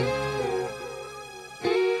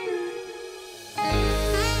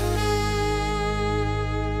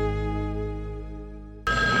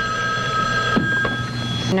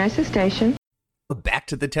Nurses Station. Back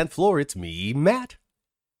to the 10th floor. It's me, Matt.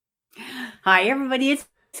 Hi, everybody. It's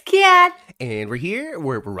Kat. And we're here.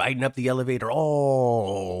 We're riding up the elevator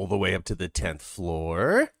all the way up to the 10th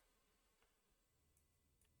floor.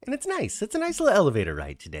 And it's nice. It's a nice little elevator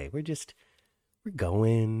ride today. We're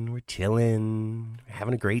going, we're chilling, we're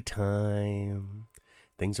having a great time.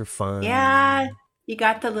 Things are fun. Yeah, you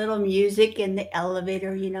got the little music in the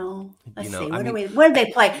elevator, Let's see. What did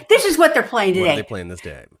they play? This is what they're playing today. What are they playing this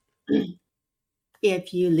day?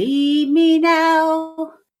 If you leave me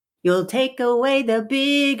now, you'll take away the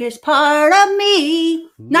biggest part of me.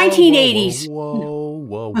 1980s.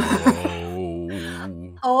 Whoa.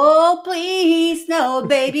 Oh, please, no,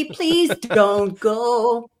 baby, please don't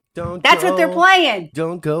go. That's what they're playing.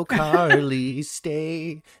 Don't go, Carly,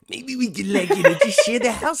 stay. Maybe we could, just share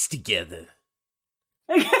the house together.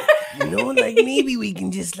 Maybe we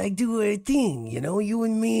can just, do our thing. You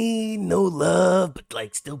and me, no love,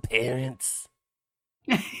 but, still parents.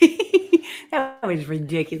 That was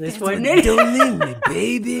ridiculous, wasn't it? Don't leave me,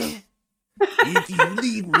 baby. If you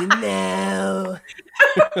leave me now.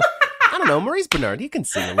 I don't know. Maurice Bernard, he can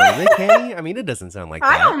sing a little bit, can he? I mean, it doesn't sound like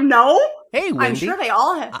that. I don't know. Hey, Wendy. I'm sure they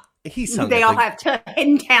all have. They all have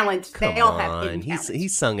hidden talents. Come they all on. have hidden talents. He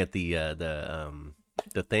sung at the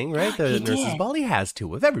thing, right? The nurses' ball. He has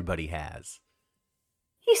to. If everybody has.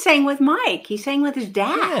 He sang with Mike. He sang with his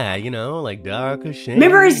dad. Yeah, like Dark Shame.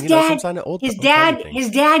 Remember his dad? His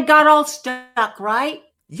dad got all stuck, right?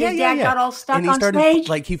 His dad got all stuck on stage.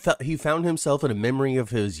 He found himself in a memory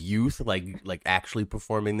of his youth, like actually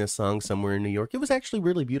performing this song somewhere in New York. It was actually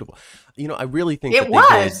really beautiful. I really think they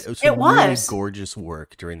did some really gorgeous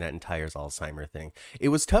work during that entire Alzheimer thing. It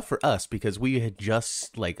was tough for us because we had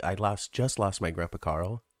just lost my grandpa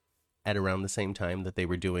Carl at around the same time that they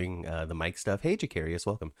were doing the Mike stuff. Hey, Jacarius,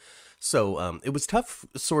 welcome. So it was tough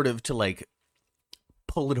sort of to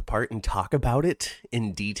pull it apart and talk about it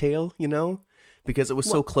in detail, because it was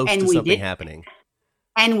so close to something happening.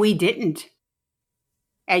 And we didn't,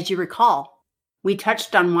 as you recall. We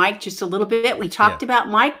touched on Mike just a little bit. We talked about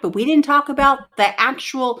Mike, but we didn't talk about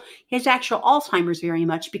his actual Alzheimer's very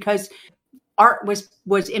much because art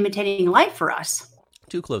was imitating life for us.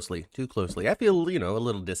 Too closely. I feel, a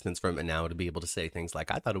little distance from it now to be able to say things like,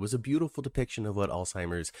 I thought it was a beautiful depiction of what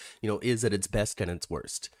Alzheimer's, is at its best and its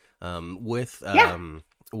worst.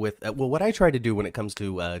 What I try to do when it comes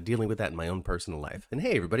to dealing with that in my own personal life. And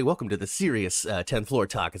hey, everybody, welcome to the serious 10th floor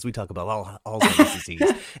talk as we talk about Alzheimer's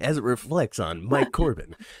disease as it reflects on Mike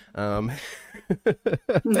Corbin.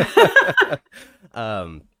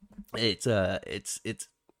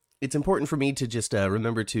 It's important for me to just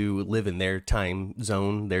remember to live in their time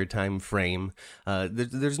zone, their time frame.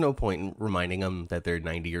 There's no point in reminding them that they're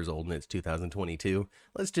 90 years old and it's 2022.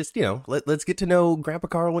 Let's just, let's get to know Grandpa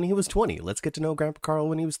Carl when he was 20. Let's get to know Grandpa Carl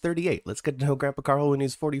when he was 38. Let's get to know Grandpa Carl when he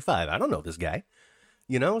was 45. I don't know this guy,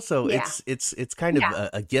 So it's kind of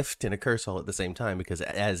a gift and a curse all at the same time, because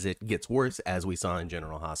as it gets worse, as we saw in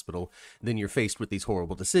General Hospital, then you're faced with these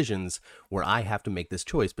horrible decisions where I have to make this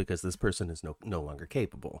choice because this person is no longer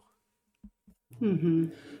capable. Mm-hmm.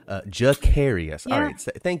 Jacarius. Yeah. All right.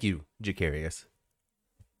 Thank you, Jacarius.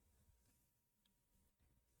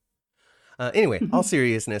 Anyway, all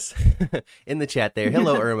seriousness in the chat there.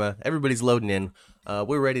 Hello, Irma. Everybody's loading in.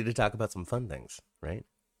 We're ready to talk about some fun things, right?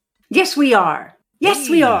 Yes, we are. Yes,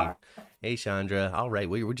 we are. Hey, Chandra. All right.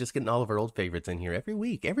 We're just getting all of our old favorites in here every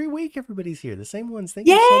week. Every week, everybody's here. The same ones. Thank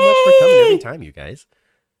you so much for coming every time, you guys.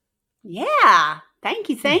 Yeah. Thank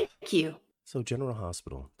you. So, General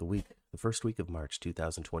Hospital, the first week of March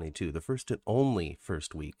 2022, the first and only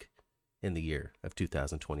first week in the year of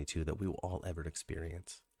 2022 that we will all ever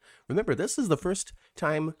experience. Remember, this is the first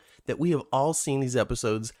time that we have all seen these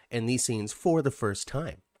episodes and these scenes for the first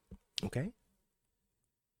time. Okay?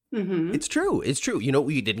 Mm-hmm. It's true.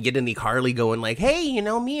 We didn't get any Carly going like, hey,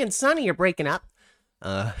 me and Sonny are breaking up.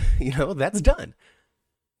 That's done.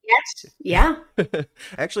 Yes. Yeah.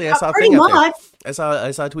 Actually, I saw a thing out there. I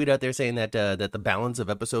saw a tweet out there saying that the balance of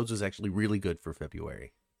episodes was actually really good for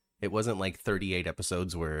February. It wasn't like 38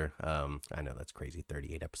 episodes where I know that's crazy,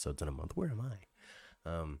 38 episodes in a month. Where am I?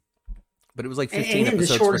 But it was like 15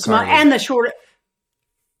 episodes for Carly. And the short.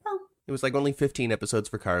 It was like only 15 episodes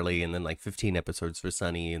for Carly, and then like 15 episodes for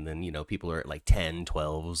Sonny, and then people are at like 10,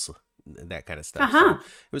 12s, that kind of stuff. So it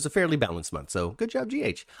was a fairly balanced month. So good job,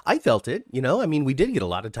 GH. I felt it. We did get a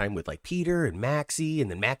lot of time with like Peter and Maxie, and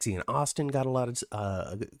then Maxie and Austin got a lot of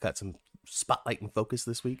got some spotlight and focus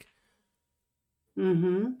this week.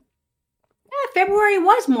 Mm-hmm. February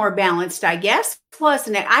was more balanced, I guess,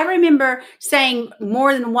 wasn't it? I remember saying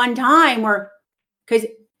more than one time, because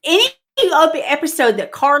any episode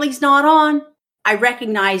that Carly's not on, I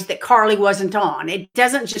recognized that Carly wasn't on. It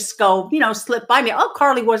doesn't just go, slip by me. Oh,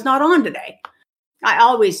 Carly was not on today. I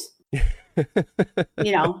always,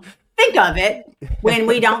 think of it when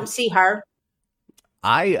we don't see her.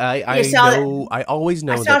 I always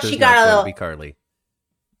know that there's not going to be Carly.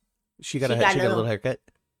 She got a little haircut.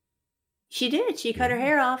 She did. She cut her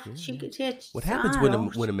hair off. What happens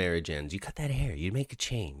when a marriage ends? You cut that hair. You make a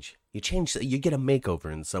change. You get a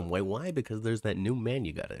makeover in some way. Why? Because there's that new man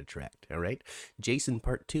you got to attract. All right. Jason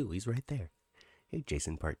Part 2. He's right there. Hey,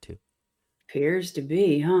 Jason Part 2. Appears to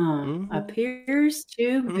be, huh? Mm-hmm. Appears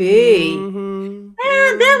to be. Mm-hmm.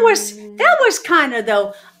 That was kind of,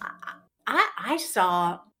 though. I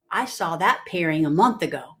saw that pairing a month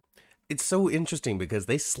ago. It's so interesting because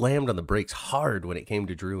they slammed on the brakes hard when it came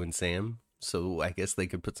to Drew and Sam. So I guess they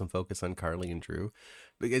could put some focus on Carly and Drew.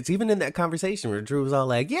 Because even in that conversation where Drew was all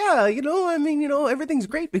like, yeah, everything's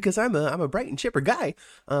great because I'm a bright and chipper guy.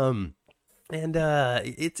 And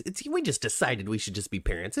we just decided we should just be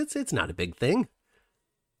parents. It's not a big thing.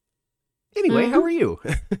 Anyway, How are you?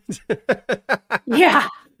 Yeah.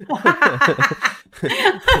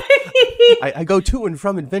 I go to and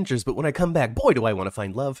from adventures, but when I come back, boy, do I want to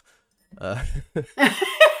find love.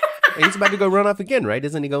 He's about to go run off again, right?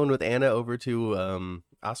 Isn't he going with Anna over to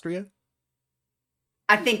Austria?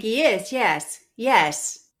 I think he is. Yes,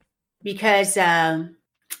 because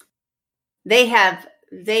they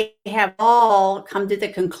have all come to the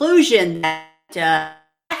conclusion that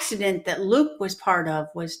accident that Luke was part of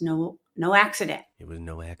was no accident. It was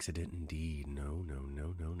no accident indeed. No.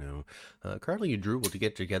 Carly and Drew will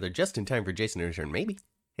get together just in time for Jason to return. Maybe.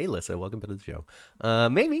 Hey, Lissa, welcome to the show.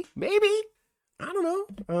 Maybe. I don't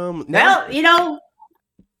know.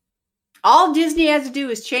 All Disney has to do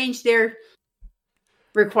is change their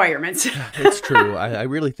requirements. It's true. I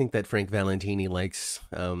really think that Frank Valentini likes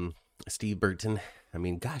Steve Burton. I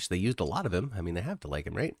mean, gosh, they used a lot of him. I mean, they have to like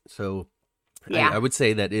him, right? So yeah. I would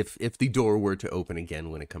say that if the door were to open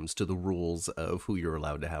again when it comes to the rules of who you're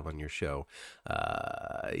allowed to have on your show,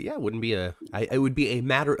 it wouldn't be it would be a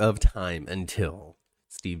matter of time until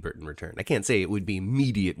Steve Burton returned. I can't say it would be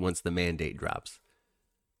immediate once the mandate drops.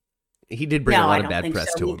 He did bring a lot of bad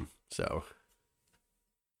press to him. So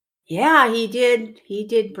yeah, he did. He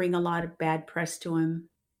did bring a lot of bad press to him.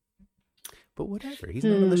 But whatever. He's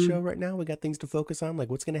not on the show right now. We got things to focus on. Like,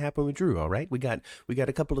 what's going to happen with Drew, all right? We got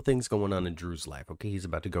a couple of things going on in Drew's life, okay? He's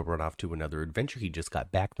about to go run off to another adventure. He just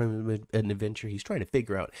got back from an adventure. He's trying to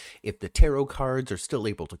figure out if the tarot cards are still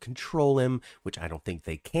able to control him, which I don't think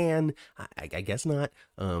they can. I guess not.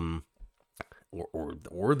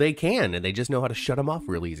 Or they can, and they just know how to shut him off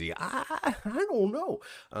real easy. I don't know.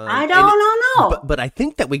 I don't know. But I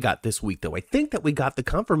think that we got this week, though. I think that we got the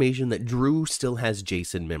confirmation that Drew still has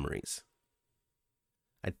Jason memories.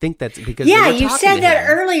 I think that's because you said that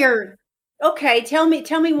earlier. Okay, tell me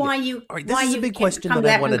why you. All right, this is a big question that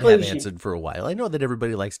I wanted to have answered for a while. I know that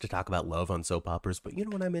everybody likes to talk about love on soap operas, but you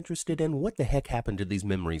know what I'm interested in? What the heck happened to these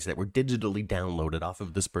memories that were digitally downloaded off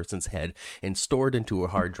of this person's head and stored into a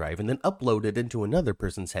hard drive and then uploaded into another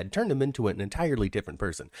person's head, turned them into an entirely different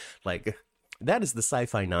person? Like, that is the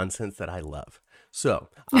sci-fi nonsense that I love. So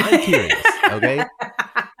I'm curious. Okay.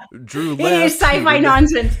 Drew left. It is sci-fi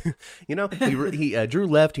nonsense. Drew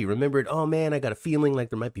left. He remembered, oh man, I got a feeling like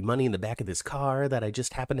there might be money in the back of this car that I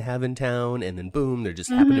just happened to have in town. And then boom, there just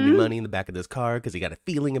happened to be money in the back of this car because he got a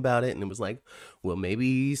feeling about it. And it was like, well,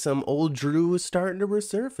 maybe some old Drew is starting to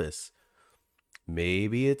resurface.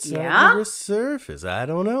 Maybe it's starting to resurface. I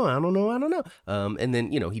don't know. And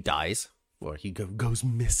then, he dies or he goes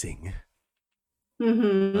missing.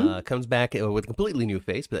 Comes back with a completely new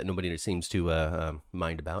face, but that nobody seems to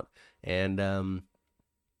mind about. And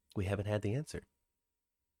we haven't had the answer.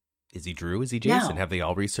 Is he Drew? Is he Jason? No. Have they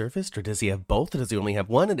all resurfaced? Or does he have both? Or does he only have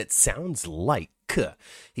one? And it sounds like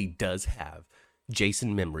he does have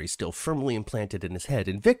Jason memory still firmly implanted in his head.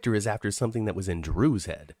 And Victor is after something that was in Drew's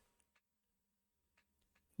head.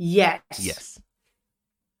 Yes,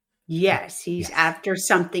 he's after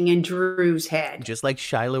something in Drew's head. Just like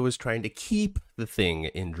Shyla was trying to keep the thing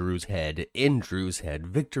in Drew's head,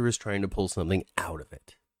 Victor is trying to pull something out of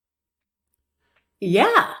it.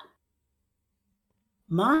 Yeah.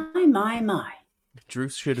 My. Drew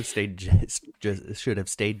should have stayed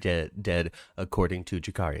dead, according to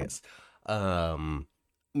Jacarius.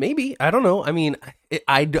 Maybe, I don't know. I mean,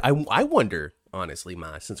 I wonder, honestly,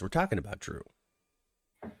 Ma, since we're talking about Drew.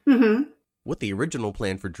 What the original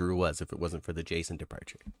plan for Drew was if it wasn't for the Jason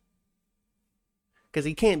departure. Because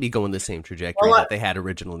he can't be going the same trajectory that they had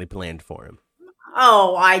originally planned for him.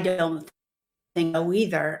 Oh, I don't think so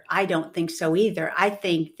either. I don't think so either. I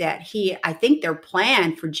think their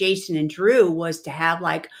plan for Jason and Drew was to have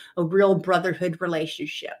like a real brotherhood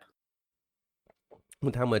relationship.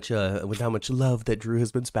 With how much love that Drew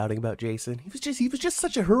has been spouting about Jason, he was just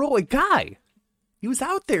such a heroic guy. He was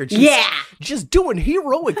out there just doing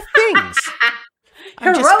heroic things.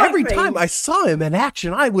 Every time I saw him in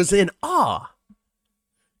action, I was in awe.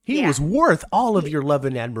 He was worth all of your love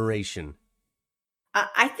and admiration.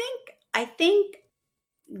 I think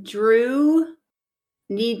Drew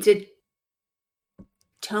needs to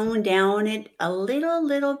tone down it a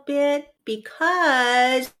little bit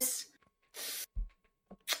because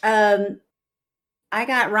I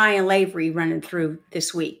got Ryan Lavery running through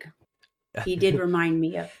this week. He did remind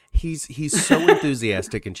me of. He's so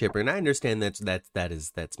enthusiastic and chipper, and I understand that's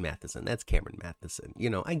Matheson. That's Cameron Matheson. You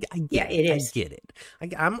know, I get it. I get it.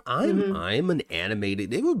 I'm an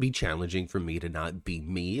animated. It would be challenging for me to not be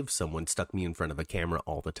me if someone stuck me in front of a camera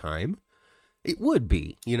all the time. It would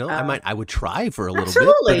be, you know, I would try for a little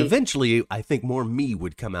bit, but eventually I think more me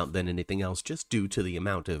would come out than anything else, just due to the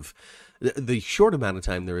amount of the short amount of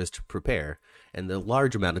time there is to prepare and the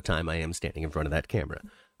large amount of time I am standing in front of that camera.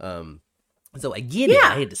 So I get it.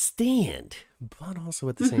 I understand, but also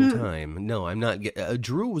at the same time, no, I'm not.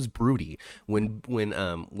 Drew was broody when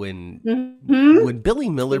Billy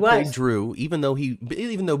Miller played Drew, even though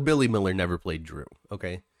Billy Miller never played Drew.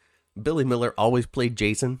 Okay, Billy Miller always played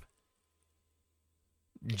Jason.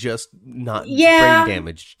 Just not brain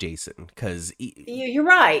damaged Jason, because you're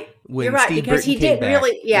right. You're right, because he did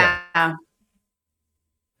really,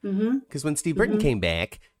 Because when Steve Burton came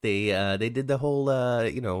back, they did the whole,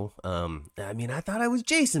 I mean, I thought I was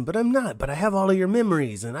Jason, but I'm not. But I have all of your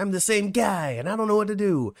memories, and I'm the same guy, and I don't know what to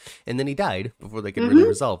do. And then he died before they could really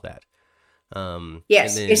resolve that.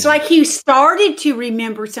 Yes, it's like he started to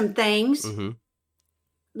remember some things.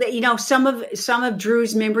 That, you know, some of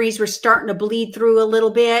Drew's memories were starting to bleed through a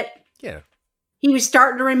little bit. Yeah. He was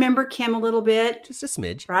starting to remember Kim a little bit. Just a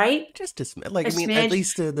smidge. Right? Just a smidge. Like, I mean, at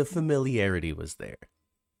least the familiarity was there.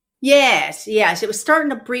 Yes. It was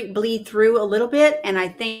starting to bleed through a little bit. And I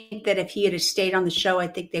think that if he had stayed on the show, I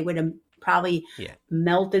think they would have probably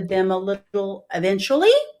melted them a little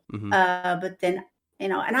eventually. But then, you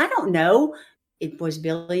know, and I don't know. Was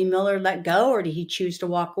Billy Miller let go, or did he choose to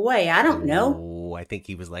walk away? I don't know. I think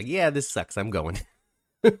he was like, yeah, this sucks. I'm going.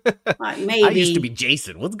 Maybe. I used to be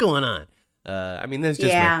Jason. What's going on? I mean, that's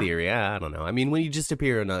just my theory. I don't know. I mean, when you just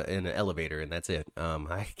appear in an elevator and that's it,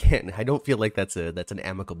 I don't feel like that's an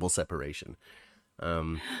amicable separation.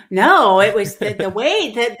 No, it was the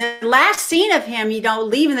way that the last scene of him, you know,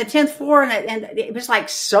 leaving the 10th floor, and it was like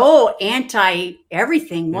so anti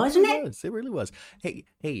everything, wasn't it? It really was. Hey,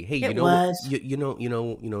 you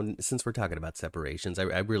know, since we're talking about separations,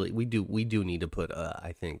 we do need to put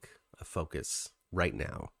I think a focus right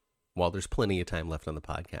now, while there's plenty of time left on the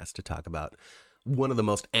podcast, to talk about one of the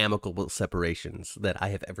most amicable separations that I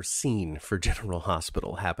have ever seen for General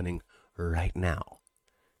Hospital happening right now.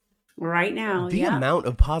 Right now, the amount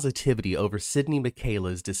of positivity over Sydney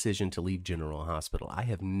Michaela's decision to leave General Hospital, I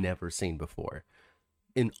have never seen before.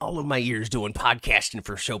 In all of my years doing podcasting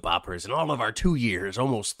for soap operas, and all of our 2 years,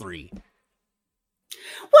 almost 3.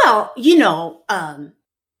 Well, you know,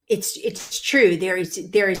 it's true. There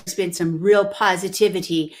has been some real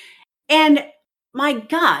positivity, and my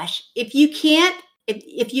gosh, if you can't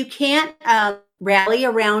rally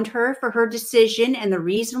around her for her decision and the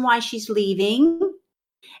reason why she's leaving.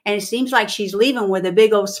 And it seems like she's leaving with a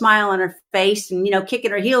big old smile on her face and, you know, kicking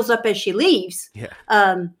her heels up as she leaves. Yeah.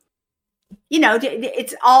 You know,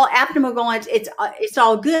 it's all abnormal. It's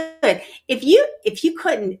all good. If you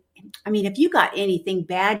couldn't, I mean, if you got anything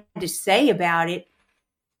bad to say about it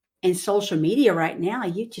in social media right now,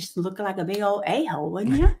 you just look like a big old a-hole,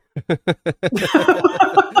 wouldn't you?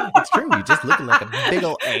 It's true. You're just looking like a big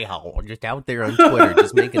old a-hole, just out there on Twitter,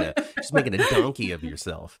 just making a donkey of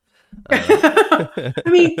yourself. I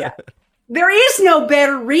mean, there is no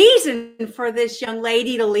better reason for this young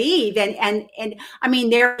lady to leave. And I mean,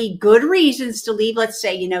 there be good reasons to leave. Let's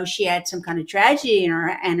say, you know, she had some kind of tragedy in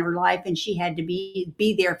her life and she had to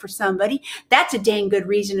be there for somebody. That's a dang good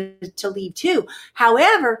reason to leave too.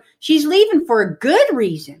 However, she's leaving for a good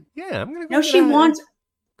reason. Yeah. I'm going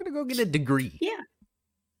to go get a degree. Yeah.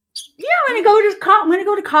 I'm going to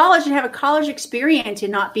go to college and have a college experience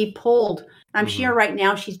and not be pulled. I'm sure right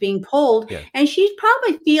now she's being pulled, and she's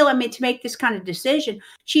probably to make this kind of decision,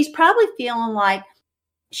 she's probably feeling like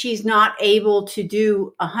she's not able to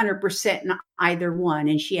do 100% in either one,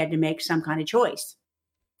 and she had to make some kind of choice.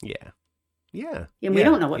 Yeah. And we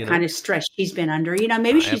don't know what kind of stress she's been under. You know,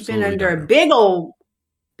 maybe she's been under a big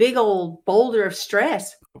old boulder of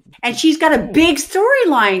stress. And she's got a big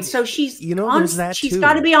storyline, so she's there's that she's too.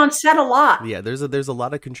 got to be on set a lot. Yeah, there's a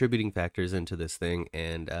lot of contributing factors into this thing,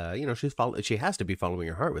 and she has to be following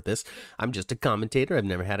her heart with this. I'm just a commentator. I've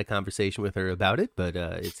never had a conversation with her about it, but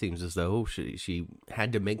it seems as though she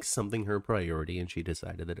had to make something her priority, and she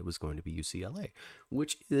decided that it was going to be UCLA,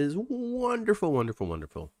 which is wonderful, wonderful,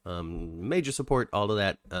 wonderful. Major support, all of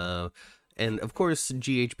that, and of course,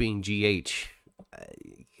 GH being GH.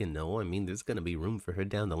 I mean, there's going to be room for her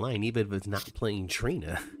down the line, even if it's not playing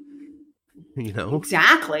Trina.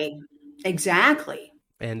 Exactly.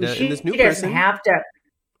 And this new person have to.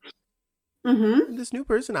 Mm-hmm. This new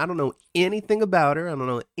person, I don't know anything about her. I don't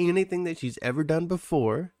know anything that she's ever done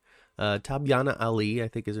before. Tabyana Ali, I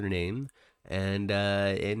think, is her name, and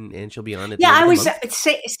she'll be on it. Yeah, I was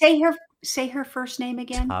say her first name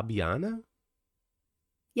again. Tabyana.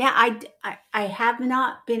 Yeah, I have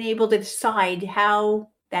not been able to decide how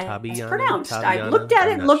that is pronounced. I looked at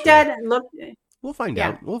it. We'll find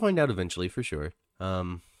out. We'll find out eventually for sure.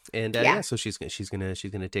 So she's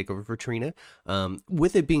gonna take over for Trina.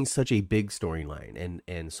 With it being such a big storyline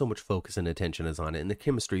and so much focus and attention is on it, and the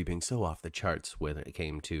chemistry being so off the charts when it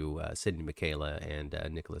came to Sydney Michaela and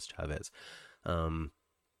Nicholas Chavez. I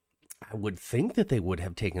would think that they would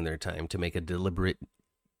have taken their time to make a deliberate,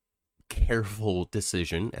 careful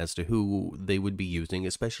decision as to who they would be using,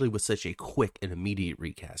 especially with such a quick and immediate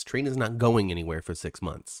recast. Trina's not going anywhere for 6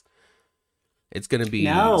 months. It's going to be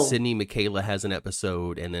Sydney Michaela has an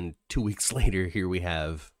episode, and then 2 weeks later, here we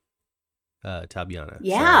have Tabyana.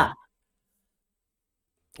 Yeah.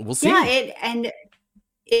 So, we'll see. Yeah,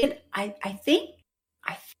 I think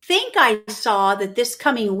I saw that this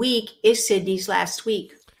coming week is Sydney's last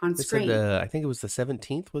week on screen. I think it was the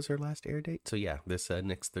 17th was her last air date. So yeah, this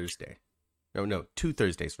next Thursday. No, 2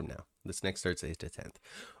 Thursdays from now. This next Thursday is the 10th.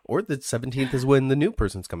 Or the 17th is when the new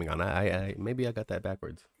person's coming on. I maybe I got that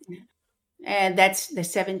backwards. And that's the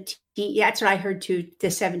 17th. Yeah, that's what I heard too. The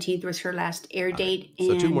 17th was her last air date. Right.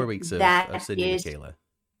 So 2 more weeks of Sydney Michaela.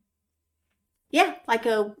 Yeah,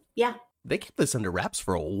 They kept this under wraps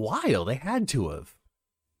for a while. They had to have.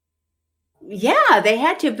 Yeah, they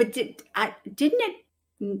had to, but didn't it?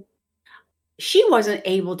 She wasn't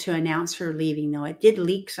able to announce her leaving, though. It did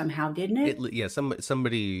leak somehow, didn't it?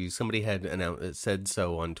 Somebody had said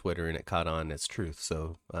so on Twitter, and it caught on as truth.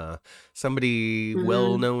 So somebody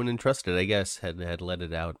well known and trusted, I guess, had let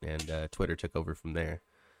it out, and Twitter took over from there.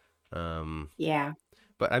 Yeah.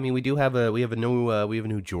 But I mean, we have a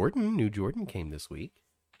new Jordan. New Jordan came this week.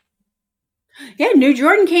 Yeah, New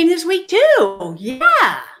Jordan came this week too.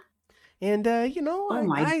 Yeah. And oh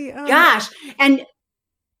my gosh! And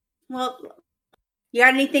well, you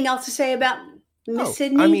got anything else to say about Miss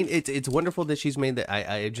Sydney? I mean, it's wonderful that she's made that.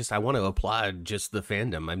 I want to applaud just the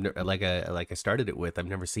fandom. Like I started it with. I've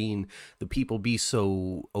never seen the people be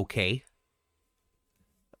so okay.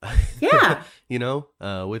 Yeah.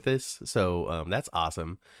 With this, so that's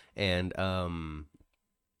awesome, and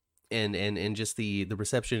just the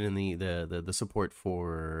reception and the support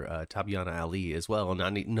for Tabyana Ali as well,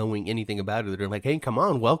 not knowing anything about it. They're like, hey, come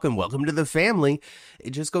on, welcome to the family.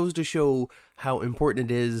 It just goes to show how important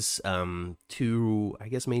it is to, I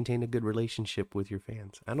guess, maintain a good relationship with your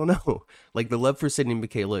fans. I don't know. Like, the love for Sydney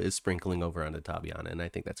Michaela is sprinkling over onto Tabyana, and I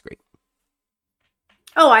think that's great.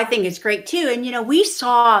 Oh, I think it's great too. And, we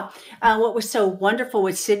saw what was so wonderful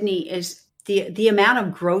with Sydney is the amount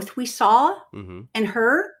of growth we saw in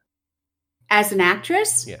her as an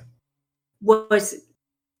actress. Yeah.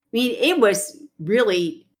 It was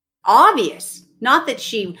really obvious. Not that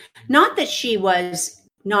she was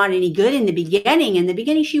not any good in the beginning. In the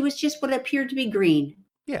beginning, she was just what appeared to be green.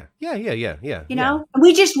 Yeah. And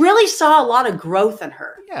we just really saw a lot of growth in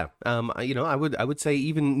her. Yeah. I would say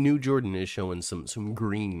even New Jordan is showing some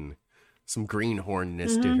greenhornness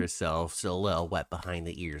to herself. Still a little wet behind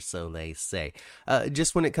the ears, so they say.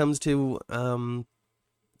 Just when it comes to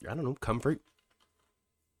I don't know, comfort,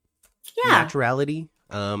 naturality,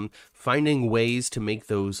 finding ways to make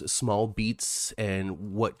those small beats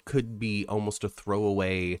and what could be almost a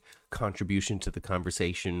throwaway contribution to the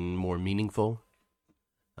conversation more meaningful.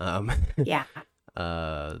 Yeah.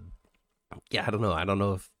 I don't know. I don't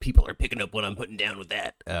know if people are picking up what I'm putting down with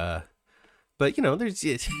that. But there's,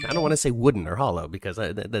 I don't want to say wooden or hollow because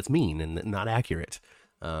that's mean and not accurate.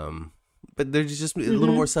 But there's just a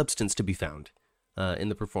little more substance to be found in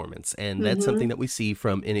the performance, and that's something that we see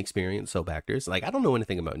from inexperienced soap actors. Like, I don't know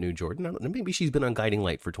anything about New Jordan. Maybe she's been on Guiding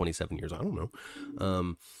Light for 27 years. I don't know.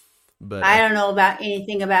 But I don't know about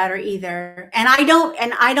anything about her either, and I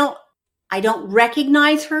don't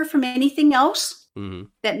recognize her from anything else. Mm-hmm.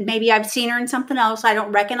 that maybe I've seen her in something else. I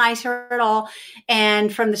don't recognize her at all.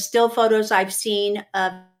 And from the still photos I've seen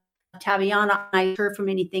of Taviana, I haven't heard from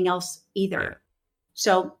anything else either. Yeah.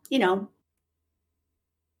 So, you know,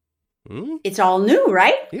 Mm-hmm. it's all new,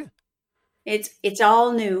 right? Yeah. It's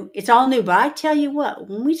all new. It's all new. But I tell you what,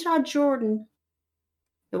 when we saw Jordan,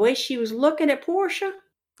 the way she was looking at Portia,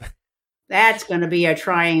 that's going to be a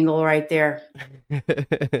triangle right there.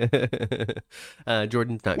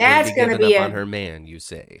 Jordan's not That's going to be gonna giving be up a- on her man, you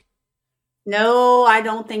say. No, I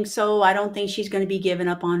don't think so. I don't think she's going to be giving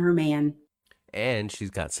up on her man. And she's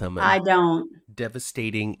got some I don't.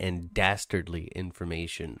 devastating and dastardly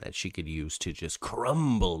information that she could use to just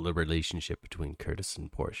crumble the relationship between Curtis and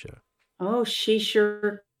Portia. Oh, she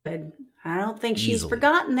sure could. I don't think she's Easily.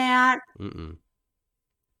 forgotten that. Mm-mm.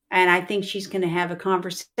 And I think she's going to have a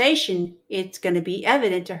conversation. It's going to be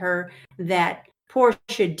evident to her that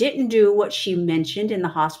Portia didn't do what she mentioned in the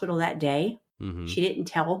hospital that day. Mm-hmm. She didn't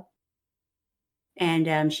tell.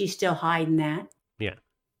 And she's still hiding that. Yeah.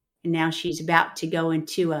 And now she's about to go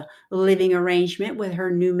into a living arrangement with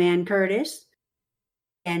her new man, Curtis.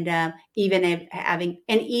 And even having,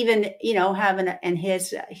 you know, having, and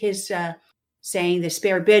his saying the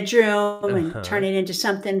spare bedroom and turn it into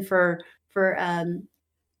something for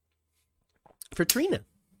Trina.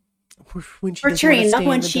 When she for doesn't wanna Trina, stay in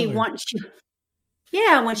when the she villa. wants,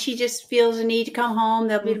 when she just feels a need to come home,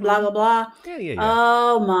 they'll be blah, blah, blah. Yeah.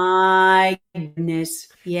 Oh my goodness.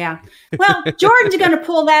 Yeah. Well, Jordan's going to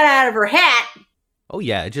pull that out of her hat. Oh,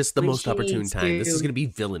 yeah, just the When most she opportune needs time. This is to. going to be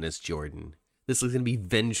villainous Jordan. This is going to be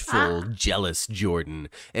vengeful, jealous Jordan.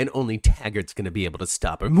 And only Taggart's going to be able to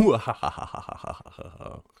stop her.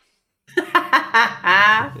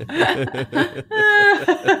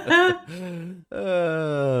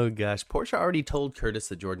 Oh, gosh. Portia already told Curtis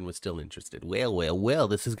that Jordan was still interested. Well,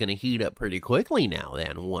 this is going to heat up pretty quickly now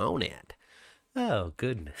then, won't it? Oh,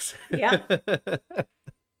 goodness. Yeah.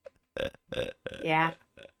 Yeah.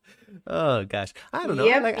 Oh, gosh. I don't know.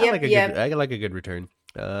 Yep, I like a good return.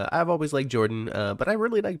 I've always liked Jordan, but I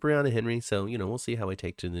really like Brianna Henry, so, you know, we'll see how I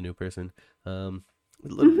take to the new person. You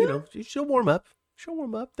know, she'll warm up. She'll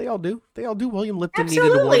warm up. They all do. William Lipton needed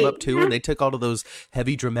to warm up too, and they took all of those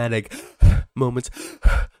heavy dramatic moments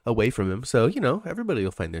away from him. So, you know, everybody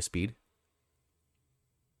will find their speed.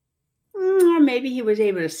 Or maybe he was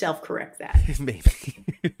able to self-correct that. Maybe.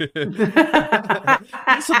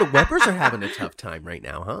 So the Webbers are having a tough time right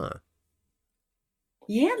now, huh?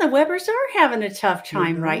 Yeah, the Webbers are having a tough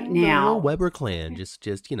time right The now. whole Weber clan,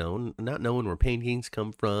 just you know, not knowing where paintings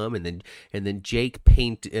come from, and then Jake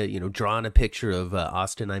drawing a picture of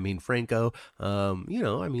Franco. You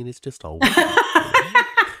know, I mean, it's just all. But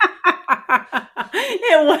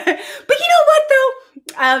you know what though?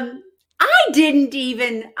 I didn't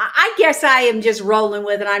even, I guess I am just rolling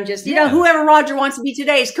with it. I'm just, you know, whoever Roger wants to be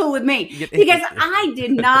today is cool with me. Because I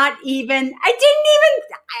didn't even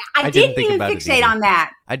fixate on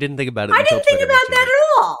that. I didn't think about it. I didn't think about that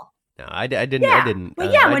at all. No, I didn't. Yeah. I didn't.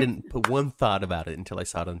 But yeah, I didn't put one thought about it until I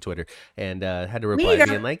saw it on Twitter, and had to reply either.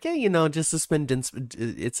 being like, "Yeah, you know, just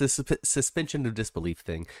it's a suspension of disbelief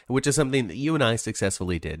thing," which is something that you and I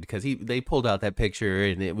successfully did because they pulled out that picture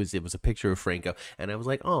and it was a picture of Franco, and I was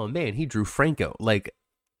like, "Oh man, he drew Franco." Like,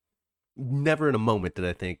 never in a moment did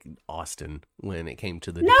I think Austin when it came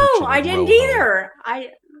to the No, I didn't Rojo. either.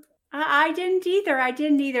 I didn't either. I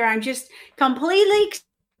didn't either. I'm just completely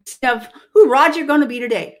of who Roger going to be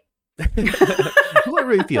today.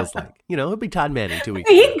 Whatever he feels like, you know, it'll be Todd Manning 2 weeks.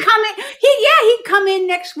 He'd come in. He'd come in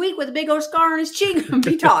next week with a big old scar on his cheek and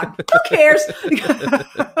be Todd. Who cares?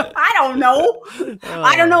 I don't know.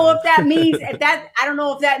 I don't know if that means I don't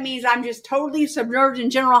know if that means I'm just totally submerged in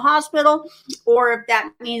General Hospital, or if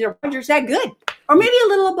that means Roger's that good, or maybe a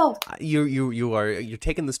little of both. You're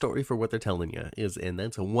taking the story for what they're telling you and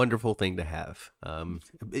that's a wonderful thing to have.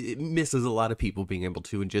 It misses a lot of people being able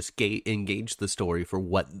to just engage the story for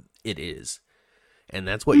what it is. And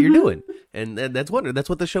that's what you're doing. And that's what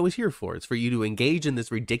the show is here for. It's for you to engage in this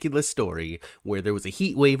ridiculous story where there was a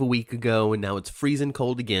heat wave a week ago and now it's freezing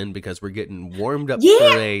cold again because we're getting warmed up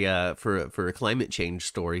for a climate change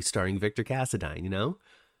story starring Victor Cassadine, you know?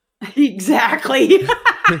 Exactly.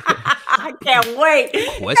 I can't wait.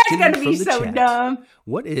 Question That's going to be from the so chat. dumb.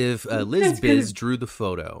 What if Liz Biz drew the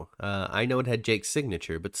photo? I know it had Jake's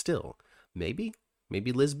signature, but still, maybe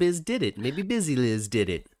Liz Biz did it. Maybe Busy Liz did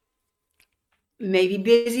it. Maybe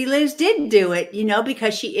Busy Liz did do it, you know,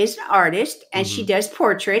 because she is an artist and she does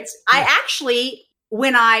portraits. Yeah. I actually,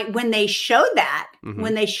 when they showed that,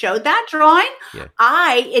 when they showed that drawing,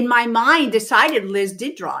 I, in my mind, decided Liz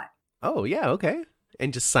did draw it. Oh, yeah, okay.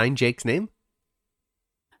 And just sign Jake's name?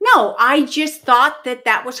 No, No, I just thought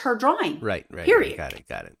that was her drawing. Right. Period.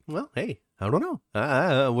 Got it. Well, hey, I don't know.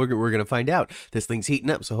 We're going to find out. This thing's heating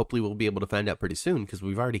up, so hopefully we'll be able to find out pretty soon because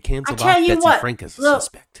we've already canceled off Betsy Frank as a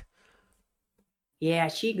suspect. Yeah,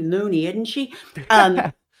 she's loony, isn't she?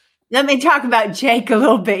 Let me talk about Jake a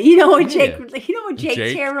little bit. You know what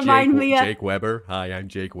Jake's hair reminded me of? Jake Weber. Hi, I'm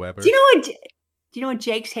Jake Weber. Do you know what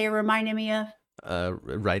Jake's hair reminded me of?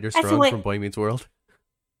 Ryder Strong from Boy Meets World.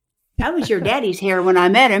 That was your daddy's hair when I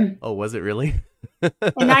met him. Oh, was it really?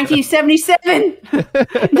 In 1977.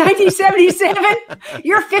 1977.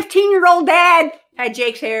 Your 15-year-old dad had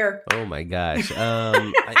Jake's hair. Oh my gosh.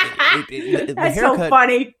 That's so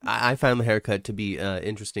funny. I found the haircut to be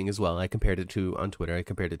interesting as well. I compared it to on Twitter.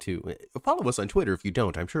 Follow us on Twitter if you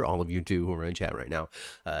don't. I'm sure all of you do who are in chat right now.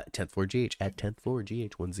 10th floor GH at 10th floor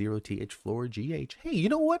GH 10th floor GH. Hey, you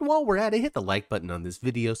know what? While we're at it, hit the like button on this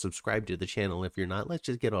video. Subscribe to the channel if you're not. Let's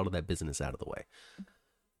just get all of that business out of the way.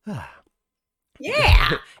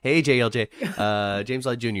 Yeah. Hey, JLJ. James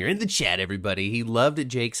Lott Jr. in the chat, everybody. He loved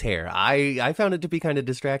Jake's hair. I found it to be kind of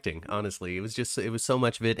distracting, honestly. It was so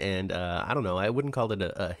much of it, and I don't know. I wouldn't call it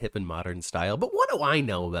a hip and modern style, but what do I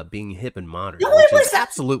know about being hip and modern? Which is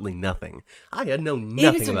absolutely nothing. I know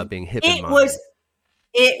nothing about being hip and modern.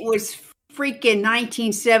 It was freaking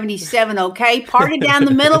 1977, okay? Parted down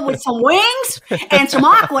the middle with some wings and some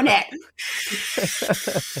Aquanet.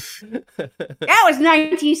 That was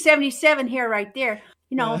 1977 here, right there.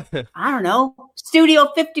 You know, I don't know. Studio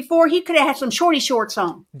 54, he could have had some shorty shorts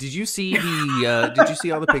on. Did you see all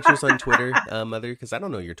the pictures on Twitter, Mother? Because I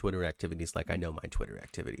don't know your Twitter activities like I know my Twitter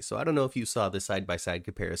activities. So I don't know if you saw the side-by-side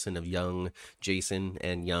comparison of young Jason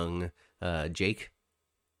and young Jake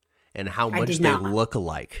and how much they look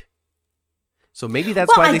alike. So maybe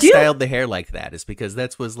that's why they styled the hair like that, is because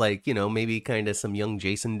that was like, you know, maybe kind of some young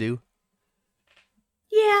Jason do.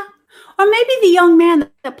 Yeah. Or maybe the young man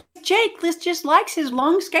that plays Jake just likes his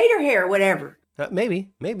long skater hair or whatever.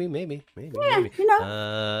 Maybe. Yeah, maybe. You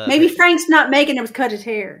know, maybe Frank's not making him cut his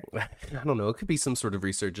hair. I don't know. It could be some sort of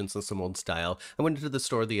resurgence of some old style. I went to the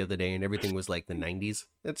store the other day and everything was like the 90s.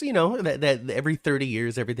 It's, you know, that every 30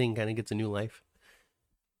 years, everything kind of gets a new life.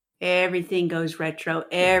 Everything goes retro.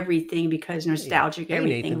 Everything, because nostalgic.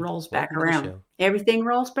 Everything Nathan, rolls back around. Everything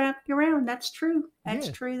rolls back around. That's true.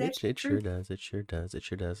 That's true. That's true. It sure does. It sure does.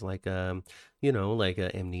 Like you know, like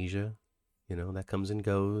Amnesia. You know, that comes and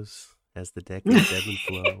goes as the decades ebb and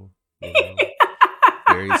flow. You know,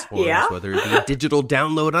 various forms, whether it be a digital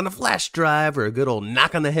download on a flash drive or a good old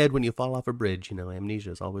knock on the head when you fall off a bridge. You know,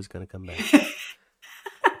 amnesia is always going to come back.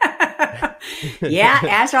 Yeah,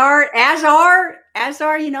 as are,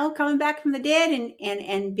 you know, coming back from the dead,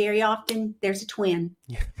 and very often there's a twin.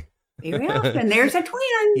 Very often there's a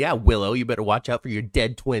twin. Yeah, Willow, you better watch out for your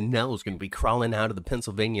dead twin Nell's going to be crawling out of the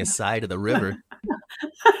Pennsylvania side of the river.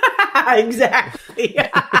 Exactly.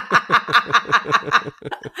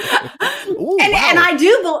 Ooh, and I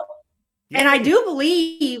do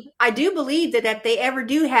believe that if they ever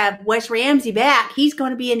do have Wes Ramsey back, he's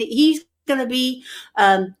going to be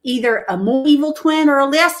either a more evil twin or a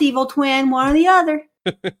less evil twin, one or the other.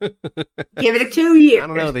 Give it 2 years. I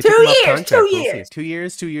don't know. They 2 years. 2 we'll years. 2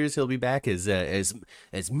 years. 2 years. He'll be back as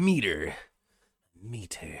Meter,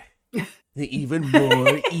 the even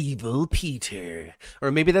more evil Peter.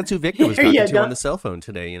 Or maybe that's who Victor was talking to on the cell phone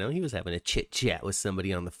today. You know, he was having a chit chat with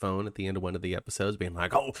somebody on the phone at the end of one of the episodes, being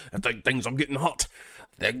like, "Oh, I think things are getting hot.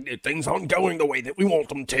 Things aren't going the way that we want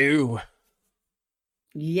them to."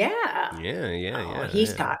 Yeah. Yeah.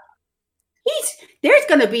 He's got. There's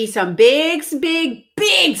going to be some big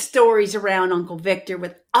stories around Uncle Victor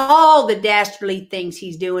with all the dastardly things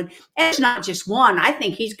he's doing. And it's not just one. I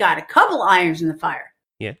think he's got a couple irons in the fire.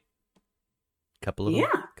 Yeah. Couple of them.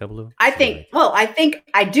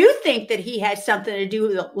 I do think that he has something to do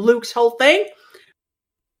with Luke's whole thing.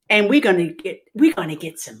 And we're going to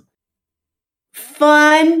get some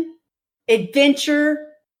fun, adventure,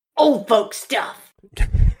 old folk stuff.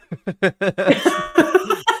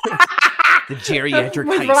 The geriatric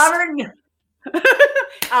heist.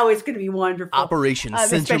 Oh, it's going to be wonderful. Operation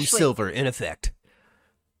Centrum Silver in effect.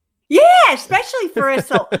 Yeah, especially for us,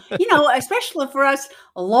 especially for us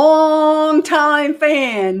long-time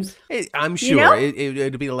fans. Hey, I'm sure, you know?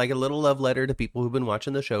 It'd be like a little love letter to people who've been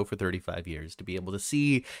watching the show for 35 years to be able to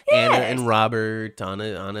see Anna and Robert on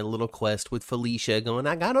a little quest with Felicia going,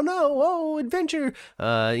 I don't know, adventure.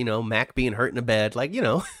 Mac being hurt in a bed, like, you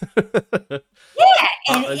know. Yeah,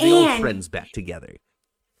 and the old friends back together.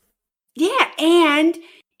 Yeah, and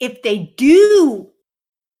if they do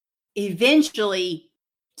eventually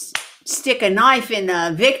stick a knife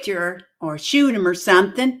in Victor or shoot him or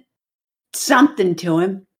something to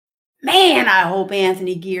him, Man, I hope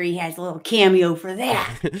Anthony Geary has a little cameo for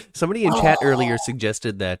that. Somebody in chat earlier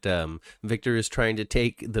suggested that Victor is trying to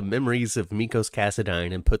take the memories of Mikos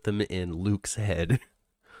Cassadine and put them in Luke's head.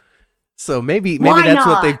 So maybe that's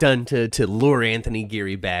what they've done to lure Anthony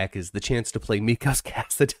Geary back, is the chance to play Mikos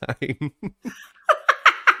Cassadine.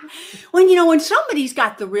 When somebody's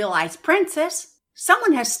got the real Ice Princess,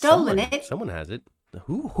 someone has stolen it. Someone has it.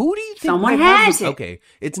 Who do you think? Someone has it. Okay,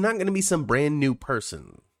 it's not going to be some brand new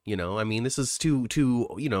person. I mean, this is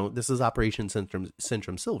this is Operation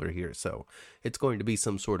Centrum Silver here, so it's going to be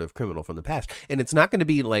some sort of criminal from the past, and it's not going to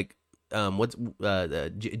be like what's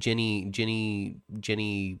Jenny,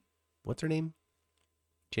 what's her name?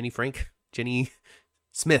 Jennifer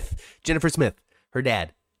Smith, her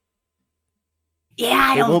dad. Yeah,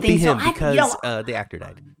 I don't think so. It won't be him because the actor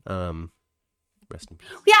died. Rest in peace.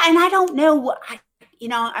 Yeah, and I don't know.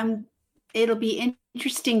 It'll be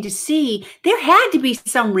interesting to see. There had to be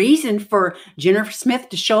some reason for Jennifer Smith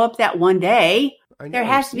to show up that one day. There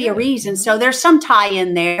has to be a reason. So there's some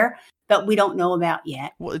tie-in there that we don't know about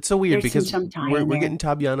yet. Well, it's so weird because we're getting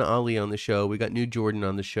Tabyana Ali on the show. We got New Jordan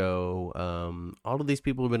on the show. All of these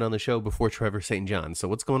people have been on the show before Trevor St. John. So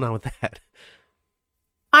what's going on with that?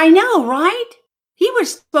 I know, right? He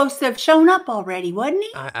was supposed to have shown up already, wasn't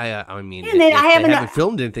he? I mean, if they haven't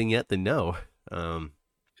filmed anything yet, then no.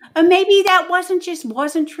 Maybe that wasn't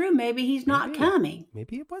true. Maybe he's not coming.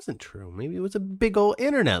 Maybe it wasn't true. Maybe it was a big old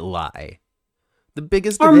internet lie. The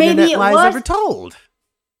biggest internet lies ever told.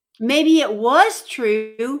 Maybe it was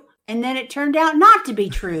true, and then it turned out not to be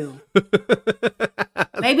true.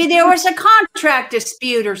 Maybe there was a contract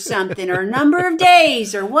dispute or something, or a number of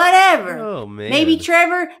days, or whatever. Oh man! Maybe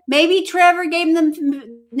Trevor gave them.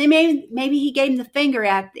 Maybe he gave him the finger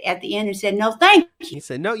at the end and said, "No, thank you." He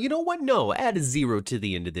said, "No, you know what? No, add a 0 to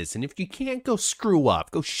the end of this, and if you can't, go screw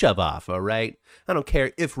off, go shove off. All right? I don't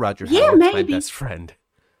care if Roger Howard's my best friend."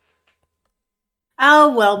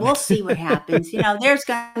 Oh, well, we'll see what happens. There's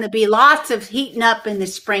going to be lots of heating up in the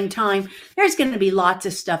springtime. There's going to be lots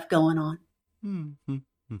of stuff going on. I'm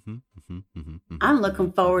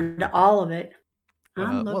looking forward to all of it.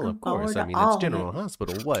 Well, of course. I mean, it's General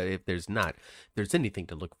Hospital. What if there's anything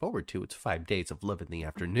to look forward to? It's 5 Days of Love in the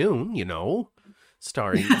Afternoon,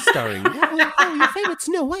 starring your favorite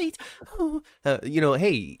Snow White.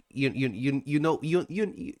 Hey, you know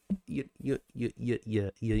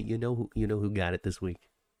who got it this week?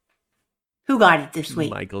 Who got it this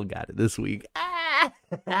week? Michael got it this week. Hey,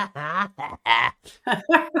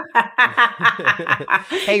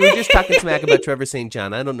 we're just talking smack about Trevor St.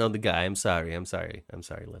 John. I don't know the guy. I'm sorry,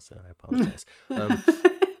 Lisa. I apologize.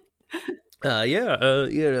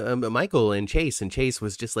 Michael and Chase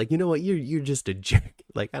was just like, you know what, you're just a jerk.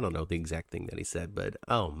 Like, I don't know the exact thing that he said, but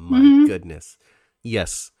oh my goodness.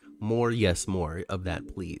 Yes, more of that,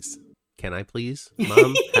 please. Can I please,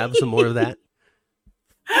 Mom, have some more of that?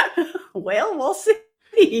 Well, we'll see.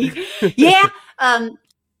 Yeah,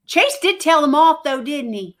 Chase did tell them off, though,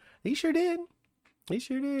 didn't he? He sure did.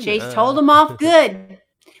 Chase told them off good.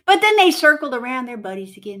 But then they circled around their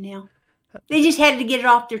buddies again now. They just had to get it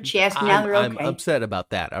off their chest. And now they're okay. I'm upset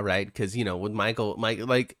about that, all right? Because, with Michael,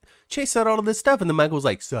 like, Chase said all of this stuff, and then Michael was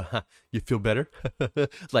like, so, you feel better?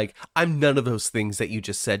 Like, I'm none of those things that you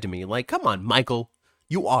just said to me. Like, come on, Michael.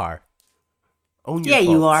 You are. Own your faults.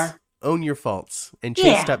 You are. Own your faults. And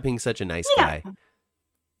Chase, stop being such a nice guy. Well,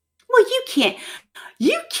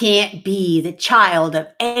 you can't be the child of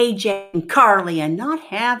AJ and Carly and not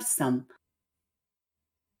have some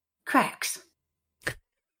cracks.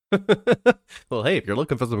 Well, hey, if you're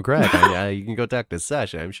looking for some crack, you can go talk to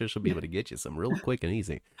Sasha. I'm sure she'll be able to get you some real quick and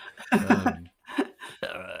easy.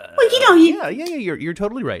 You're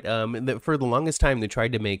totally right. For the longest time, they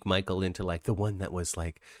tried to make Michael into like the one that was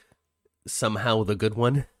like somehow the good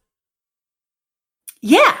one.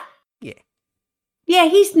 Yeah. Yeah,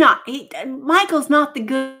 he's not. Michael's not the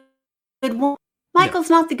good one. Michael's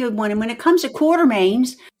not the good one. And when it comes to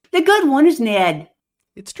Quartermaines, the good one is Ned.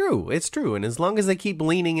 It's true. And as long as they keep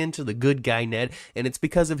leaning into the good guy Ned, and it's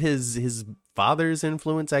because of his father's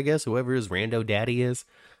influence, I guess, whoever his rando daddy is.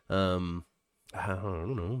 I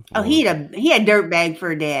don't know. Oh, he had a dirtbag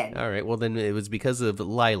for a dad. All right. Well, then it was because of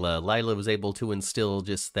Lila. Lila was able to instill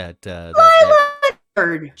just that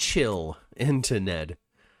chill into Ned.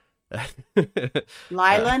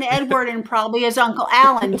 Lila and Edward, and probably his Uncle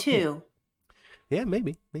Alan too. Yeah,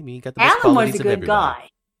 maybe he got the best Alan qualities was a of good everybody. guy.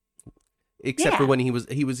 Except for when he was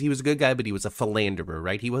a good guy, but he was a philanderer,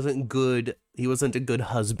 right? He wasn't good. He wasn't a good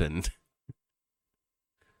husband.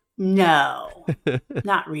 No,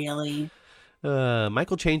 not really.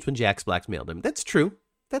 Michael changed when Jax blackmailed him. That's true.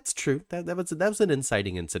 That was an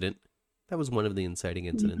inciting incident. that was one of the inciting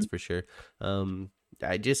incidents for sure.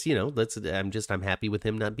 I just, I'm happy with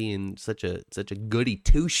him not being such a goody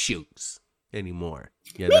two shoes anymore.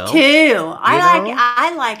 Me too.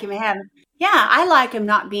 I like him having. Yeah, I like him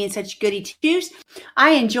not being such goody twos.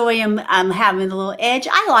 I enjoy him having a little edge.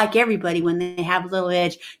 I like everybody when they have a little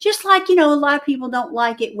edge. Just like, a lot of people don't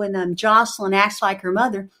like it when Jocelyn acts like her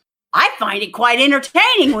mother. I find it quite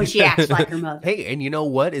entertaining when she acts like her mother. Hey, and you know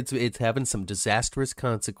what? It's having some disastrous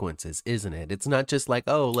consequences, isn't it? It's not just like,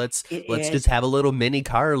 oh, let's just have a little mini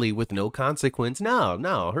Carly with no consequence.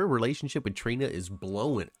 No, her relationship with Trina is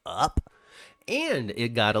blowing up. And it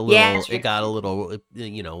got a little, a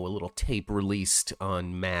little tape released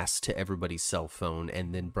en masse to everybody's cell phone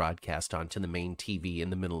and then broadcast onto the main TV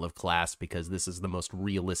in the middle of class because this is the most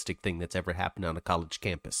realistic thing that's ever happened on a college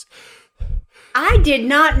campus. I did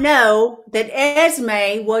not know that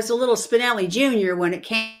Esme was a little Spinelli Jr. when it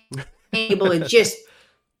came able to just.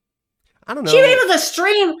 I don't know. She was able to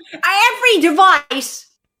stream every device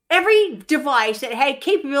that had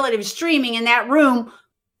capability of streaming in that room.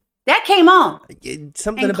 That came on.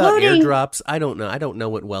 Something about airdrops. I don't know. I don't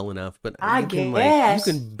know it well enough, but you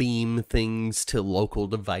can beam things to local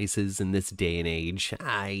devices in this day and age.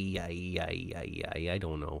 I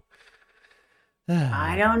don't know.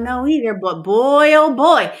 I don't know either, but boy, oh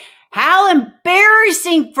boy, how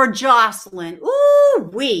embarrassing for Jocelyn.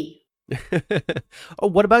 Ooh wee. Oh,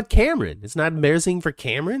 what about Cameron? It's not embarrassing for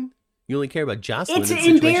Cameron? You only care about Jocelyn. It's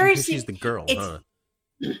embarrassing because she's the girl, huh?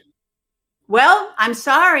 Well, I'm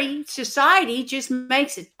sorry. Society just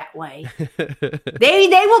makes it that way. They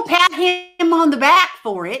will pat him on the back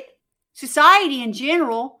for it. Society in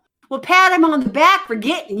general will pat him on the back for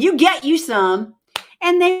getting you some.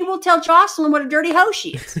 And they will tell Jocelyn what a dirty hoe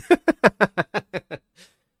she is.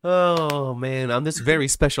 Oh, man. On this very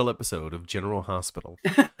special episode of General Hospital.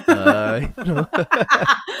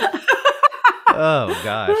 Oh,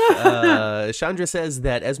 gosh. Chandra says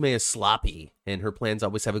that Esme is sloppy and her plans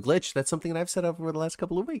always have a glitch. That's something that I've said over the last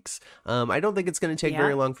couple of weeks. I don't think it's going to take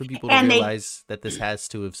very long for people to realize that this has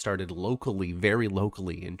to have started locally, very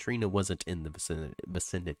locally, and Trina wasn't in the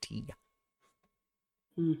vicinity.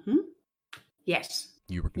 Mm-hmm. Yes.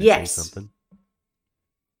 You were going to say something?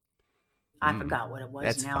 I forgot what it was.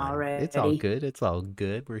 That's now fine. Already. It's all good. It's all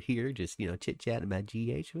good. We're here just, chit-chatting about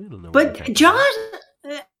GH. We don't know. But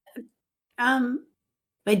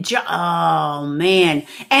oh man.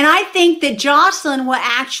 And I think that Jocelyn will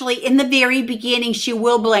actually, in the very beginning, she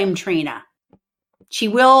will blame Trina. She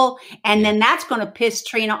will. And then that's going to piss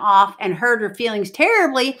Trina off and hurt her feelings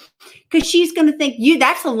terribly because she's going to think,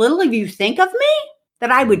 that's the little of you think of me?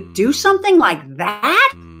 That I would do something like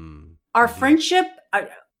that? Our friendship,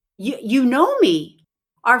 you know me.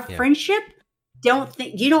 Our friendship,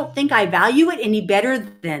 you don't think I value it any better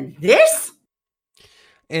than this?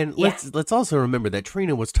 And let's also remember that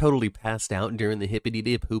Trina was totally passed out during the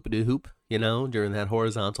hippity-dip hoopity-hoop, during that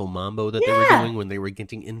horizontal mambo that they were doing when they were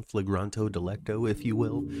getting in flagranto delecto, if you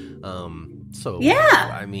will.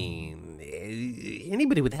 I mean,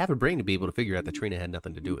 anybody with half a brain to be able to figure out that Trina had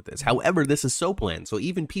nothing to do with this. However, this is so planned, so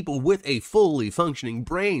even people with a fully functioning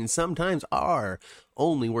brain sometimes are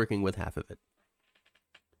only working with half of it.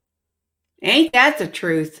 Ain't that the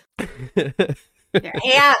truth?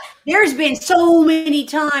 Yeah, there's been so many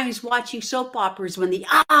times watching soap operas when the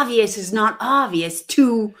obvious is not obvious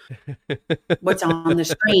to what's on the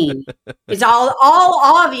screen. It's all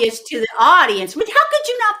obvious to the audience. But how could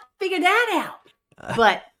you not figure that out?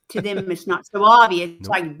 But to them, it's not so obvious. It's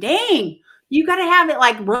like, dang, you got to have it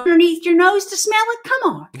like underneath your nose to smell it?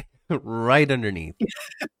 Come on. Right underneath.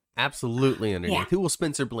 Absolutely underneath. Yeah. Who will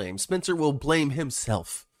Spencer blame? Spencer will blame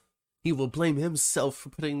himself. He will blame himself for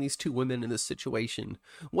putting these two women in this situation.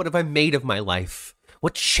 What have I made of my life?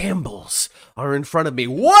 What shambles are in front of me?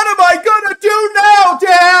 What am I gonna do now,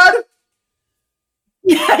 Dad?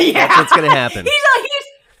 Yeah. That's what's gonna happen.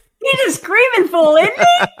 He's a screaming fool, isn't he?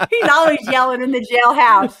 He's always yelling in the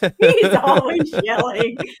jailhouse. He's always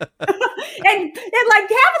yelling. and like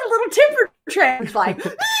having a little temper trance, like,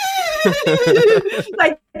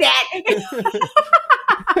 like that.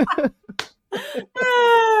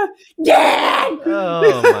 Dad!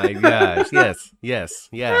 Oh my gosh! Yes.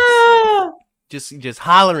 Just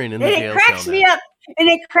hollering in the jail cell.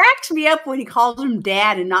 It cracks me up when he calls him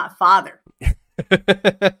Dad and not Father. His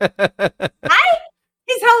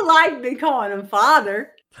whole life been calling him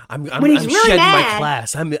Father. I'm really shedding my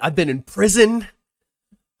class. I've been in prison.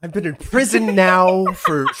 I've been in prison now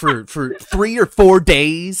for 3 or 4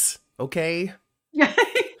 days. Okay.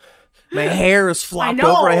 My hair is flopped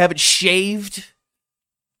over. I haven't shaved.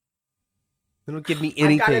 They don't give me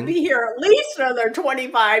anything. I've got to be here at least another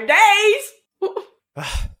 25 days.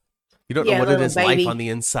 You don't know Yeah, what it little is baby. life on the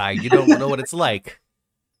inside. You don't know what it's like.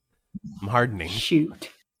 I'm hardening. Shoot.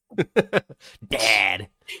 Dad.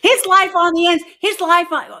 His life on the end,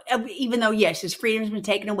 even though, yes, his freedom's been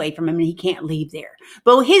taken away from him and he can't leave there.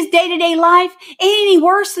 But his day-to-day life ain't any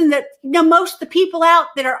worse than most of the people out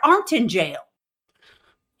that aren't in jail.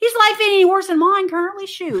 His life ain't any worse than mine currently.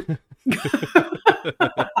 Shoot.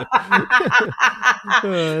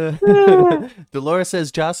 Dolores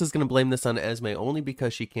says Joss is going to blame this on Esme only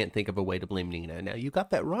because she can't think of a way to blame Nina. Now, you got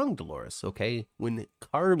that wrong, Dolores, okay? When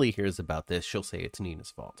Carly hears about this, she'll say it's Nina's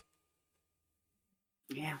fault.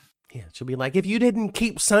 Yeah. Yeah, she'll be like, if you didn't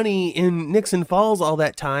keep Sonny in Nixon Falls all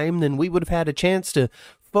that time, then we would have had a chance to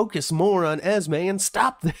focus more on Esme and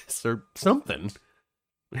stop this or something.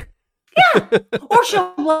 Yeah. Or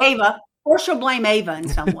she'll blame Ava. Or she'll blame Ava in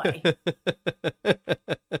some way.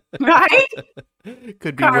 Right?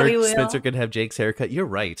 Could be Carly where will. Spencer could have Jake's haircut. You're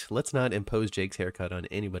right. Let's not impose Jake's haircut on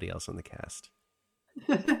anybody else on the cast.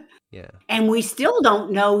 Yeah. And we still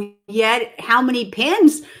don't know yet how many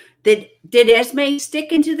pins did Esme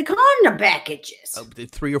stick into the condom packages.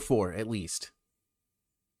 3 or 4 at least.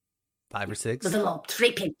 5 or 6. The little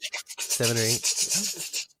 3 pin. 7 or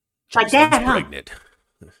 8. Like that, huh? Pregnant.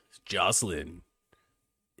 Jocelyn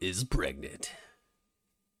is pregnant.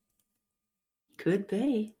 Could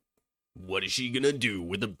be. What is she gonna do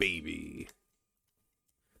with a baby?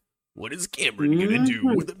 What is Cameron gonna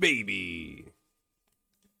do with a baby?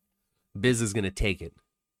 Biz is gonna take it.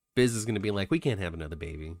 Biz is gonna be like, we can't have another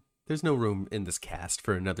baby. There's no room in this cast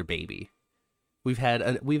for another baby. We've had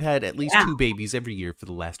at least 2 babies every year for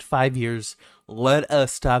the last 5 years. Let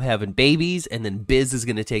us stop having babies, and then Biz is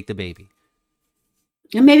gonna take the baby.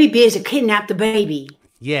 And maybe Biz will kidnap the baby.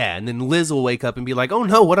 Yeah, and then Liz will wake up and be like, oh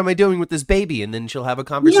no, what am I doing with this baby? And then she'll have a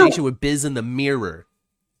conversation with Biz in the mirror.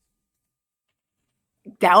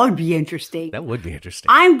 That would be interesting. That would be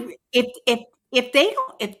interesting.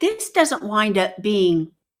 If this doesn't wind up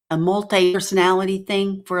being a multi-personality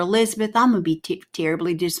thing for Elizabeth, I'm gonna be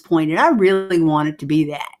terribly disappointed. I really want it to be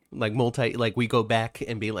that. Like we go back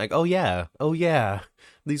and be like, oh yeah,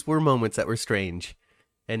 these were moments that were strange.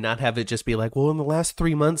 And not have it just be like, well, in the last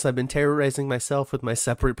 3 months, I've been terrorizing myself with my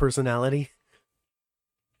separate personality.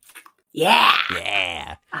 Yeah.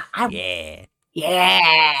 Yeah.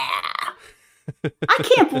 Yeah. I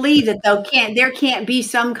can't believe that though. There can't be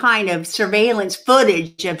some kind of surveillance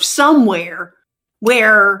footage of somewhere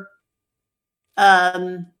where,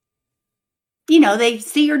 they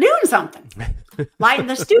see her doing something, lighting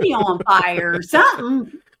the studio on fire or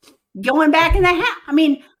something, going back in the house. I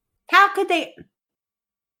mean, how could they?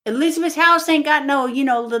 Elizabeth's house ain't got no,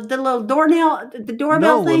 the little doorbell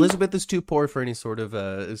No, thing. Elizabeth is too poor for any sort of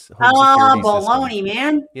home security baloney, system.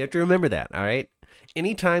 Man. You have to remember that, all right?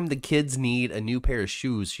 Anytime the kids need a new pair of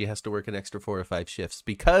shoes, she has to work an extra 4 or 5 shifts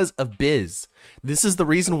because of Biz. This is the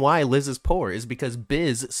reason why Liz is poor, is because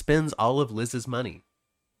Biz spends all of Liz's money.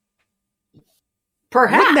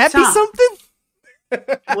 Perhaps. Wouldn't that be something?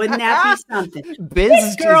 Wouldn't that be something? Biz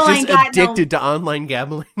is just addicted to online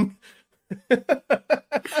gambling. Just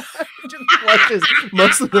flushes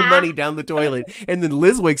most of the money down the toilet, and then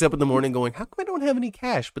Liz wakes up in the morning going, how come I don't have any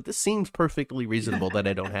cash? But this seems perfectly reasonable that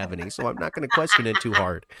I don't have any, so I'm not going to question it too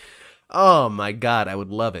hard. Oh my god, I would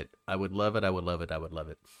love it. I would love it.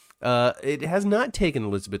 It has not taken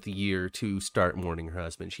Elizabeth a year to start mourning her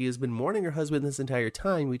husband. She has been mourning her husband this entire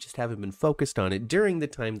time. We just haven't been focused on it during the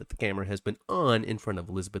time that the camera has been on in front of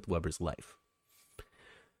Elizabeth Weber's life.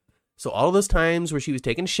 So all of those times where she was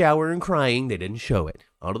taking a shower and crying, they didn't show it.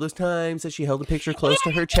 All of those times that she held the picture close to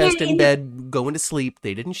her chest in bed, going to sleep,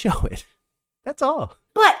 they didn't show it. That's all.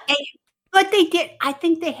 But they did. I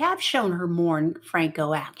think they have shown her mourn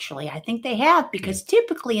Franco, actually. I think they have, because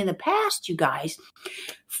typically in the past, you guys,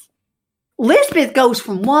 Elizabeth goes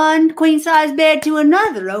from one queen-size bed to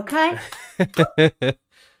another, okay?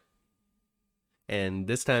 And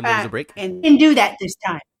this time there was a break? And didn't do that this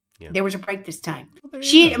time. Yeah. There was a break this time. Well,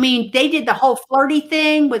 they did the whole flirty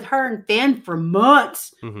thing with her and Finn for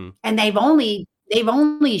months, and they've only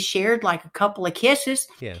shared like a couple of kisses.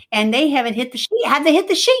 Yeah, and they haven't hit the sheet. Have they hit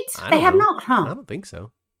the sheets? They have not, huh? I don't think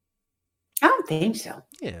so. I don't think so.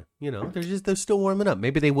 Yeah, they're still warming up.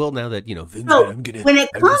 Maybe they will now that Finn's so I'm gonna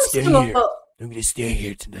stay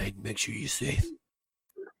here tonight and make sure you're safe.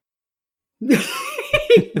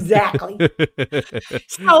 Exactly.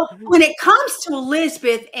 So when it comes to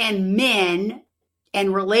Elizabeth and men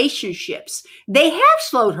and relationships, they have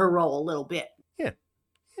slowed her roll a little bit. Yeah.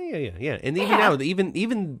 And even now,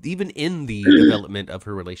 even in the development of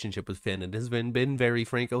her relationship with Finn, it has been very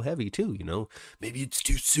Franco heavy too. Maybe it's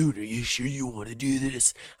too soon. Are you sure you want to do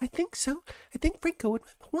this? I think so. I think Franco would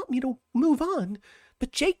want me to move on.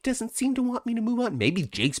 But Jake doesn't seem to want me to move on. Maybe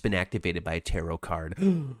Jake's been activated by a tarot card.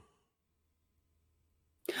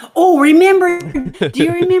 Oh, remember? Do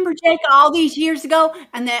you remember Jake all these years ago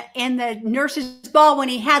and the nurse's ball when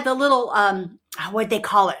he had the little what'd they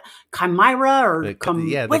call it? Chimera or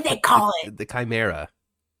what'd they call it? The chimera.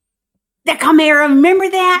 The chimera. Remember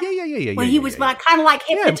that? Yeah. When he was kind of like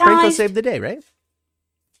hypnotized. Yeah, Franco saved the day, right?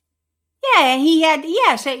 Yeah, and he had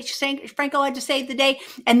Franco had to save the day,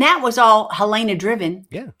 and that was all Helena driven.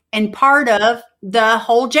 Yeah, and part of the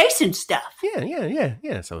whole Jason stuff. Yeah.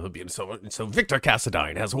 So Victor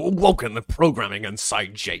Cassadine has woken the programming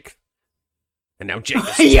inside Jake, and now Jake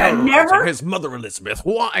is terrorizing his mother Elizabeth.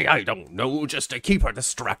 Why? I don't know. Just to keep her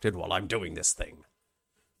distracted while I'm doing this thing.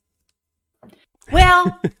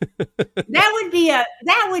 Well, that would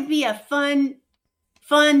be a fun,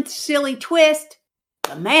 silly twist.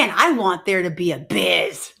 But man, I want there to be a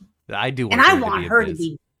Biz. I do, and I want her to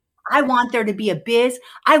be. I want there to be a Biz.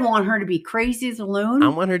 I want her to be crazy as a loon. I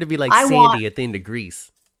want her to be like Sandy at the end of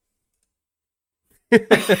Grease.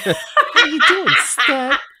 What are you doing,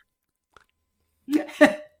 stud?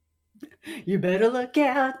 You better look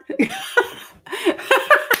out,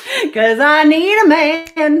 because I need a man.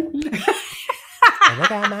 And I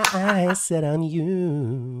got my eyes set on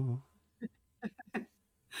you.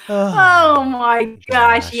 Oh my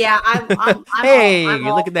gosh! Yeah, I'm hey, I'm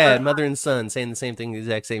look at that, mother and son saying the same thing at the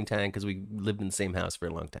exact same time because we lived in the same house for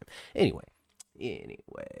a long time. Anyway, it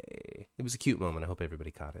was a cute moment. I hope everybody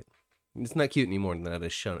caught it. It's not cute anymore than that.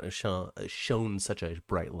 It's shown such a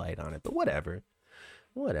bright light on it. But whatever.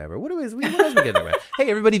 What else we getting around? Hey,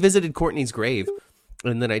 everybody visited Courtney's grave,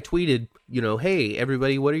 and then I tweeted, hey,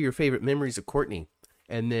 everybody, what are your favorite memories of Courtney?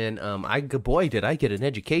 And then did I get an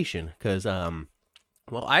education because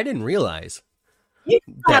well, I didn't realize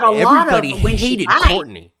that everybody hated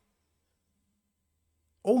Courtney.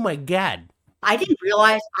 Oh my God. I didn't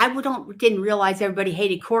realize everybody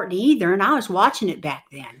hated Courtney either, and I was watching it back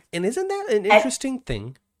then. And isn't that an interesting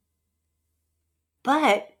thing?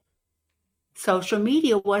 But social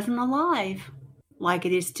media wasn't alive like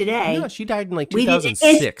it is today. No, she died in like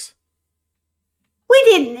 2006. We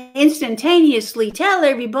didn't instantaneously tell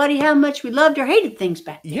everybody how much we loved or hated things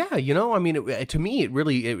back then. Yeah, I mean, to me, it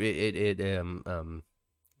really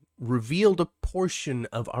revealed a portion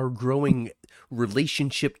of our growing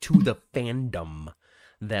relationship to the fandom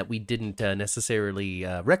that we didn't necessarily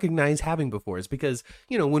recognize having before. Is because,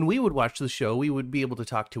 when we would watch the show, we would be able to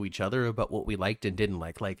talk to each other about what we liked and didn't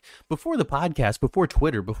like. Like, before the podcast, before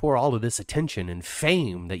Twitter, before all of this attention and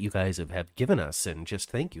fame that you guys have given us. And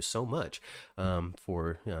just thank you so much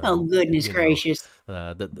for... oh, goodness gracious.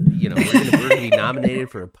 We're gonna be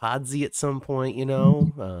nominated for a Podsy at some point,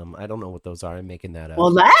 I don't know what those are. I'm making that up.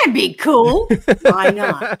 Well, that'd be cool. Why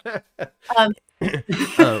not?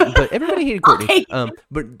 But everybody hated Courtney.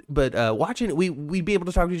 But watching it, we'd be able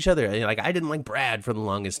to talk to each other. Like, I didn't like Brad for the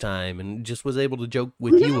longest time, and just was able to joke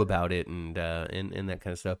with you about it and that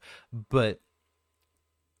kind of stuff. But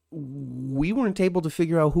we weren't able to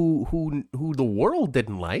figure out who the world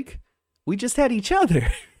didn't like. We just had each other.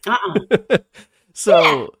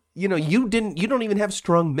 So you don't even have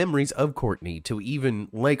strong memories of Courtney to even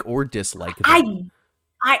like or dislike them.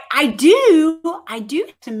 I do have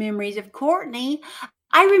some memories of Courtney.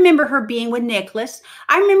 I remember her being with Nicholas.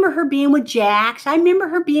 I remember her being with Jax. I remember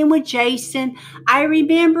her being with Jason. I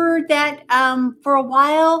remember that for a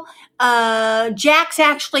while, Jax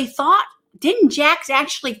actually didn't Jax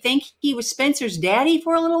actually think he was Spencer's daddy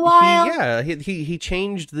for a little while? He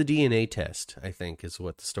changed the DNA test, I think, is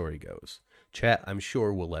what the story goes. Chat, I'm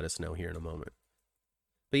sure, will let us know here in a moment.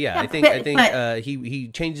 But yeah, I think he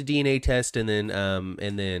changed the DNA test, and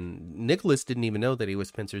then Nicholas didn't even know that he was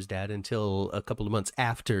Spencer's dad until a couple of months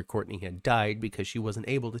after Courtney had died, because she wasn't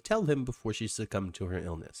able to tell him before she succumbed to her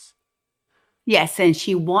illness. Yes, and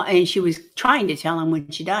she was trying to tell him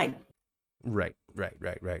when she died. Right.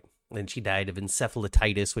 And she died of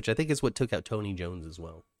encephalitis, which I think is what took out Tony Jones as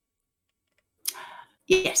well.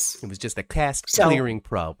 Yes, it was just a cast clearing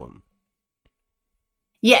problem.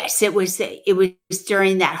 Yes, it was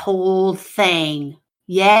during that whole thing.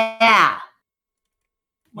 Yeah.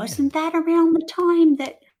 Wasn't that around the time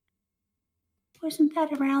that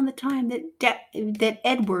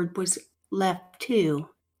Edward was left too?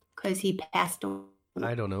 Because he passed away.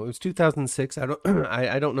 I don't know. It was 2006. I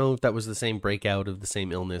don't know if that was the same breakout of the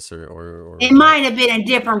same illness or it might have been a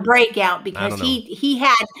different breakout, because he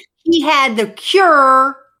had the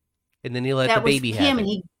cure. And then he let the baby have it.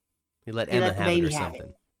 He let Emma have it or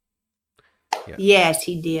something. Yeah. Yes,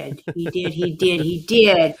 he did. He did. He did. He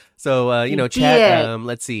did. So, He chat, did.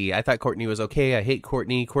 let's see. I thought Courtney was okay. I hate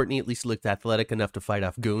Courtney. Courtney at least looked athletic enough to fight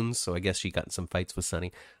off goons, so I guess she got in some fights with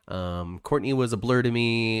Sonny. Courtney was a blur to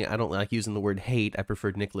me. I don't like using the word hate. I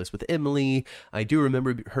preferred Nicholas with Emily. I do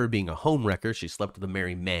remember her being a homewrecker. She slept with a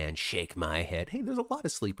married man. Shake my head. Hey, there's a lot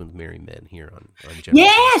of sleeping with married men here on General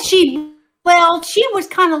Yeah, Hospital. she was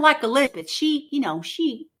kind of like Elizabeth. She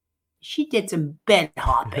did some bed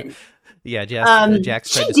hopping. Yeah,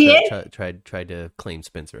 Jax she tried to claim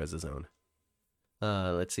Spencer as his own.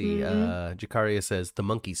 Let's see. Mhm. Jakaria says the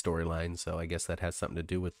monkey storyline, so I guess that has something to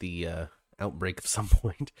do with the outbreak of some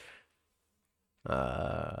point.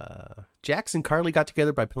 Jax and Carly got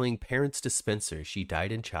together by playing parents to Spencer. She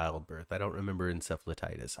died in childbirth. I don't remember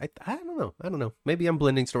encephalitis. I don't know. Maybe I'm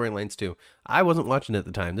blending storylines too. I wasn't watching it at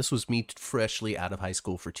the time. This was me freshly out of high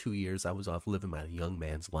school for 2 years. I was off living my young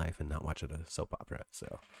man's life and not watching a soap opera,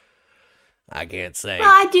 so I can't say. Well,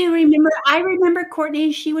 I do remember. I remember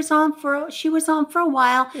Courtney. She was on for a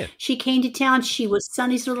while. Yeah. She came to town. She was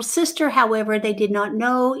Sonny's little sister. However, they did not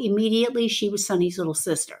know immediately she was Sonny's little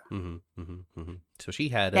sister. So she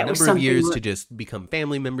had a That was number of something years where- to just become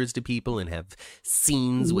family members to people and have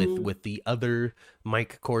scenes with the other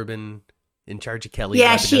Mike Corbin in charge of Kelly.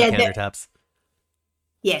 Yeah, wiping she down had that- countertops.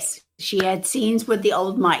 Yes, she had scenes with the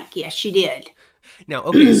old Mike. Yes, she did. Now,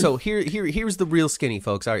 okay, so here's the real skinny,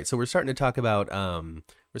 folks. All right, so we're starting to talk about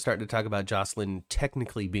Jocelyn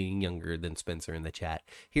technically being younger than Spencer in the chat.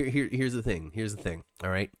 Here's the thing. All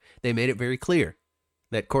right, they made it very clear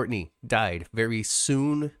that Courtney died very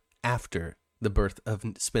soon after the birth of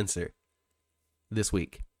Spencer this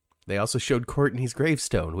week. They also showed Courtney's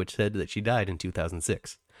gravestone, which said that she died in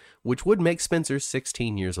 2006, which would make Spencer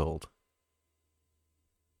 16 years old.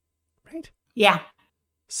 Right? Yeah.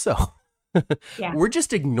 So, Yeah. we're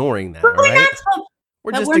just ignoring that, But all right?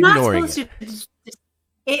 we're just not ignoring supposed it.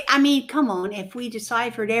 to. I mean, come on. If we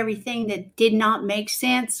deciphered everything that did not make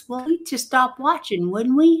sense, well, we'd just stop watching,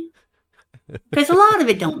 wouldn't we? Because a lot of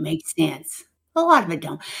it don't make sense. A lot of it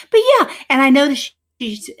don't. But yeah, and I know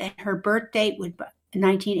that her birth date was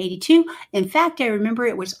 1982. In fact, I remember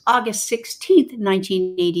it was August 16th,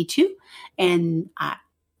 1982. And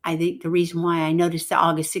I think the reason why I noticed the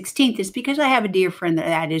August 16th is because I have a dear friend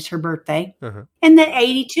that is her birthday. Uh-huh. And that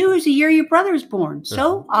 82 is the year your brother was born.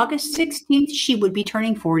 So August 16th, she would be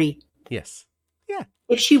turning 40. Yes. Yeah.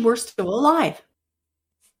 If she were still alive.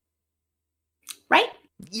 Right?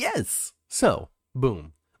 Yes. So,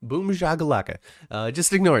 boom. Boom shakalaka.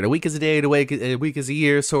 Just ignore it. A week is a day, a week is a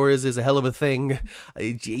year. Sora's is a hell of a thing.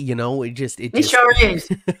 It Sure is.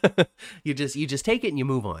 you just take it and you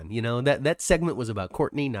move on. That segment was about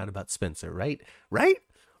Courtney, not about Spencer, right? Right?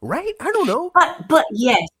 I don't know. But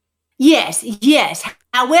yes.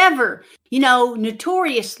 However,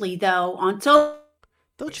 notoriously though,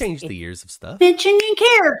 They'll change the years of stuff. mentioning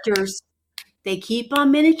characters. They keep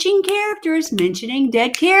on mentioning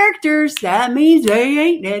dead characters. That means they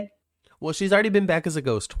ain't dead. Well, she's already been back as a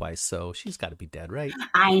ghost twice, so she's got to be dead, right?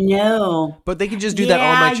 I know. But they could just do that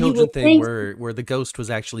All My Yeah, you Children would thing think- where the ghost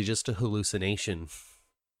was actually just a hallucination.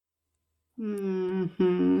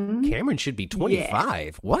 Mm-hmm. Cameron should be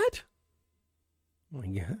 25. What? Oh,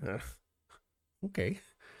 yeah. Okay.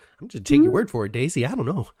 I'm just take your word for it, Daisy. I don't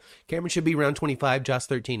know. Cameron should be around 25, Joss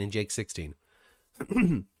 13, and Jake 16.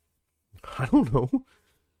 I don't know.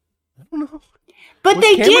 But Was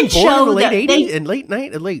they Cameron did born show in the that late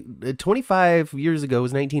 80s, 25 years ago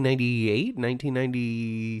was 1998,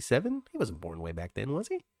 1997. He wasn't born way back then, was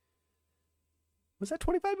he? Was that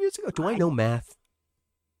 25 years ago? Do I know math?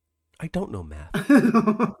 I don't know math.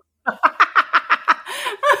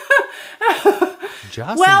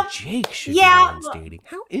 Joss Well, and Jake should yeah, be on dating.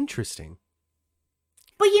 How interesting.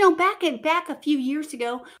 But back a few years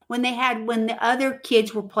ago when the other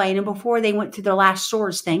kids were playing and before they went to the Last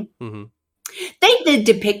Swords thing, Mm-hmm. they did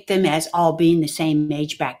depict them as all being the same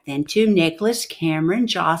age back then too. Nicholas, Cameron,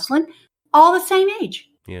 Jocelyn, all the same age.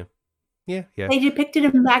 Yeah. They depicted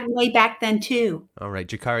them way back then too. All right,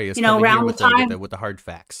 Jakari is You know, coming here around with the time- with the hard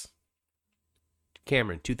facts.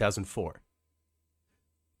 Cameron, 2004.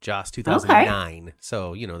 Joss, 2009.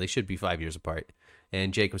 So, they should be 5 years apart.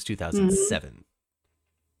 And Jake was 2007.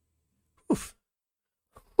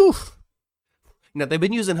 Oof. Now, they've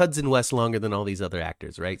been using Hudson West longer than all these other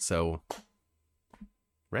actors, right? So,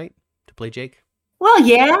 right? To play Jake? Well,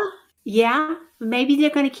 yeah. Maybe they're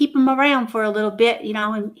going to keep him around for a little bit,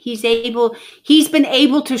 and he's been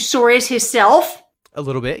able to source himself A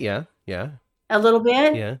little bit, yeah. a little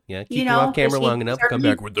bit. Yeah. Keep You you off know, camera 'cause he long enough, come certainly-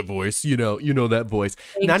 back with the voice. You know that voice.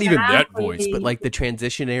 Not even that voice, but Exactly. like the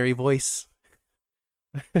transitionary voice.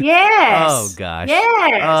 Oh Yes. gosh.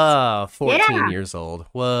 Yes. Oh, 14 Yeah. years old.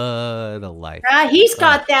 What a life. He's Oh,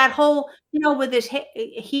 got that whole, with his,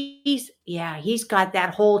 he's got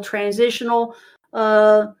that whole transitional,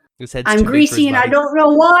 his head's I'm too big for his greasy and I body. don't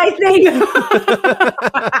know why thing.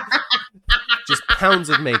 Just pounds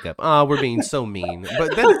of makeup. Oh, we're being so mean.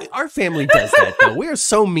 But then our family does that, though. We are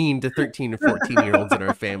so mean to 13 and 14-year-olds in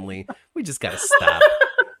our family. We just got to stop.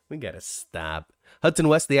 We got to stop. Hudson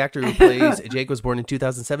West, the actor who plays Jake, was born in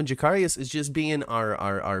 2007. Jakarius is just being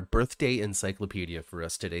our birthday encyclopedia for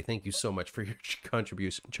us today. Thank you so much for your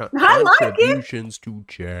contributions to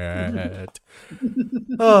chat.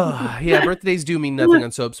 Oh, yeah, birthdays do mean nothing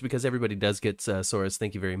on soaps because everybody does get Soros.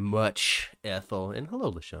 Thank you very much, Ethel. And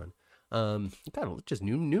hello, LaShawn. Got just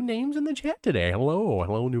new names in the chat today.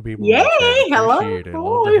 Hello, new people. Yay! Hello. Appreciate it.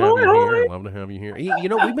 Love to have you here. Love to have you here. You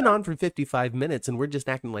know, we've been on for 55 minutes, and we're just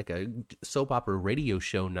acting like a soap opera radio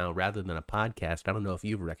show now rather than a podcast. I don't know if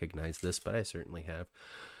you've recognized this, but I certainly have.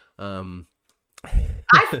 I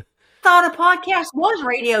thought a podcast was a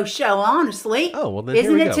radio show, honestly. Oh, well, then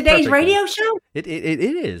isn't it today's radio show? It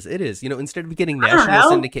is. You know, instead of getting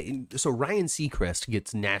national syndication, so Ryan Seacrest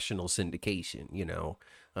gets national syndication. You know,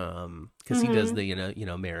 because he does the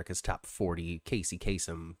America's Top 40 Casey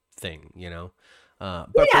Kasem thing. You know,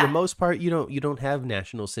 but for the most part, you don't have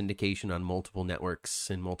national syndication on multiple networks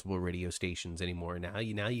and multiple radio stations anymore. Now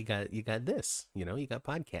you got this. You know, you got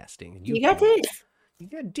podcasting. And you got this. You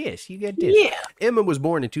got this. Yeah. Emma was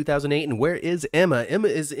born in 2008, and where is Emma? Emma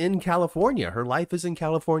is in California. Her life is in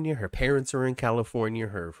California. Her parents are in California.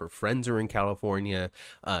 Her friends are in California.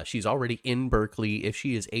 She's already in Berkeley. If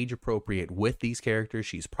she is age appropriate with these characters,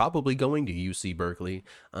 she's probably going to UC Berkeley.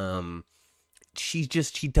 She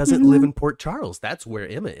doesn't live in Port Charles. That's where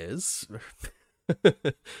Emma is.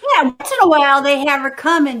 Yeah, once in a while they have her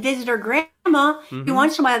come and visit her grandma.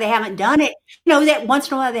 Once in a while they haven't done it. That once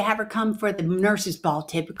in a while they have her come for the nurses' ball,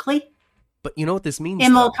 typically. But you know what this means?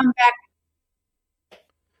 Emma will come back.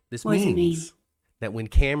 This means that when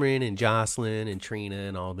Cameron and Jocelyn and Trina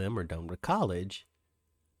and all them are done with college,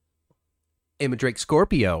 Emma Drake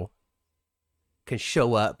Scorpio can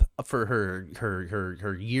show up for her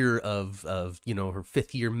year of her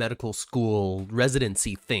 5th year medical school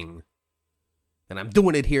residency thing. And I'm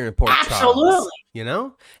doing it here in Port Charles,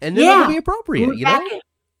 and then it'll be appropriate, Yeah,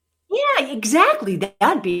 exactly.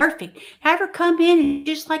 That'd be perfect. Have her come in and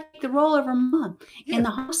just like the role of her mom in the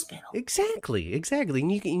hospital. Exactly.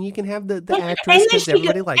 And you can have the actress because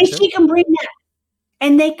everybody likes her. And she can bring that.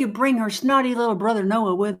 And they could bring her snotty little brother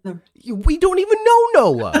Noah with them. We don't even know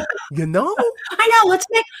Noah, I know. Let's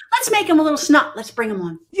make him a little snot. Let's bring him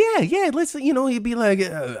on. Yeah. Let's he'd be like,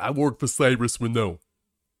 I work for Cyrus Renault.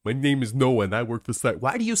 My name is Noah, and I work for Cyrus.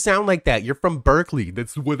 Why do you sound like that? You're from Berkeley.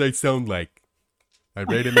 That's what I sound like. I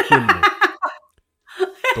read in the criminal.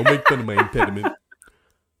 Don't make fun of my impediment.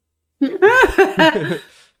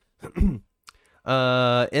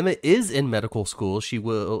 Emma is in medical school. She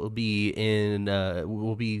will be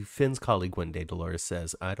Finn's colleague one day. Dolores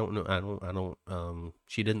says, "I don't know.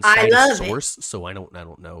 She didn't cite a source, so I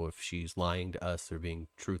don't know if she's lying to us or being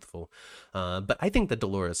truthful. But I think that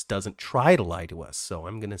Dolores doesn't try to lie to us, so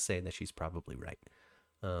I'm gonna say that she's probably right.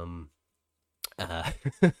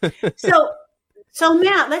 So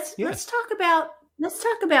Matt, let's talk about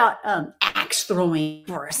axe throwing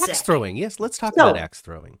for a second. Axe throwing, yes. Let's talk about axe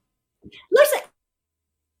throwing. Listen,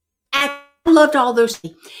 I loved all those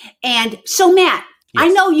things. And so, Matt, yes. I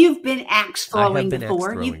know you've been axe throwing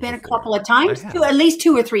before. You've been a couple of times, at least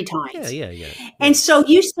 2 or 3 times. Yeah. And so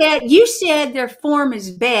you said their form is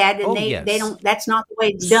bad, and they don't. That's not the way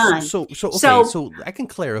it's done. So I can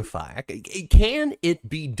clarify. Can it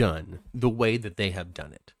be done the way that they have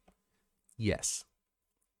done it? Yes.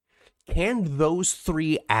 Can those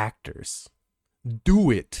 3 actors do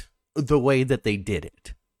it the way that they did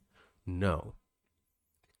it? No.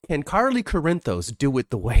 Can Carly Corinthos do it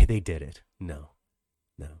the way they did it? No.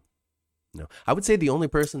 I would say the only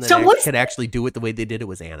person that could actually do it the way they did it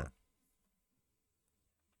was Anna.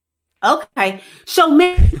 Okay. So,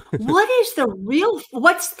 man,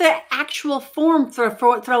 what's the actual form for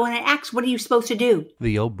throwing an axe? What are you supposed to do?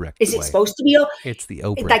 The Obrecht Is it supposed to be? It's the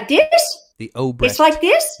Obrecht. Like this? The Obrecht. It's like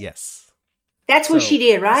this? Yes. That's what she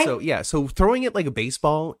did, right? So throwing it like a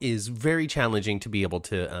baseball is very challenging to be able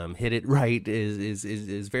to hit it right.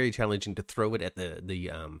 Is very challenging to throw it at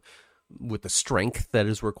the with the strength that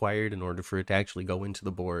is required in order for it to actually go into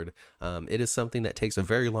the board. It is something that takes a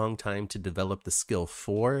very long time to develop the skill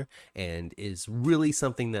for, and is really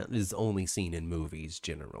something that is only seen in movies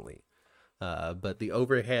generally. But the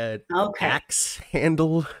overhead axe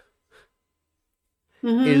handle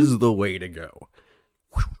is the way to go.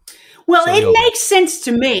 Well, So it you'll makes sense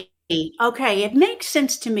to me. Okay, it makes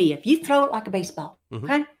sense to me if you throw it like a baseball.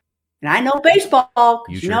 Okay, and I know baseball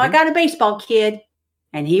because You I sure got a baseball kid,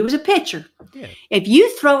 and he was a pitcher. Yeah. If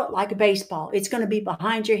you throw it like a baseball, it's going to be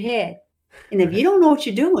behind your head, and if you don't know what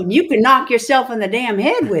you're doing, you can knock yourself in the damn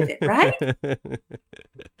head with it, right?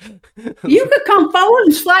 You could come forward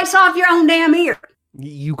and slice off your own damn ear.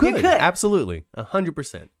 You could. Absolutely.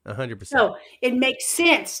 100%. 100%. So it makes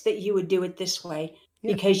sense that you would do it this way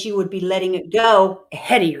because you would be letting it go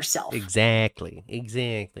ahead of yourself. Exactly.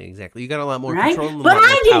 You got a lot more Right? control and a But lot more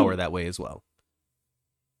I didn't. power that way as well.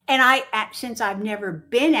 And since I've never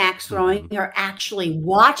been axe throwing or actually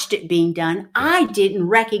watched it being done, I didn't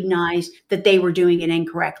recognize that they were doing it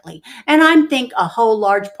incorrectly. And I think a whole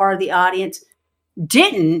large part of the audience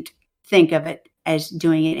didn't think of it as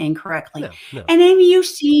doing it incorrectly. No. And then you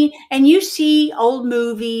see old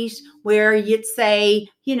movies where you'd say,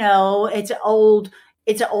 it's an old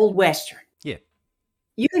Western. Yeah.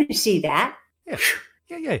 You didn't see that.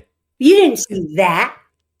 Yeah. You didn't see that.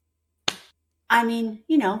 I mean,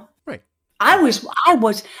 right. I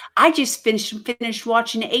just finished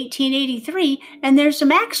watching 1883, and there's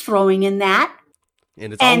some axe throwing in that.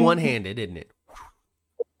 And it's all one-handed, isn't it?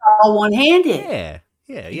 All one-handed. Yeah.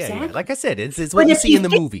 Exactly. Like I said, it's what you see in the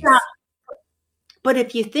movies. But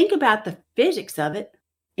if you think about the physics of it,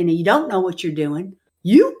 and you don't know what you're doing,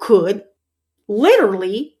 you could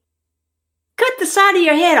literally cut the side of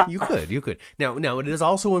your head off. You could. Now, it is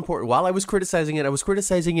also important. While I was criticizing it, I was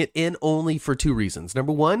criticizing it in only for two reasons.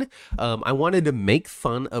 Number one, I wanted to make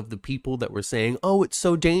fun of the people that were saying, "Oh, it's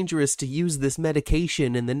so dangerous to use this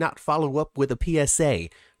medication," and then not follow up with a PSA.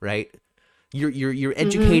 Right? You're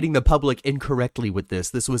educating the public incorrectly with this.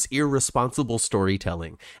 This was irresponsible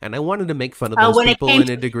storytelling, and I wanted to make fun of those people in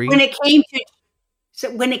a degree. When it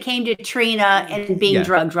came to Trina and being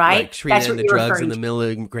drugged, right? Trina and the drugs and the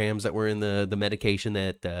milligrams that were in the medication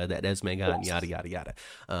that Esme got, and yada yada yada.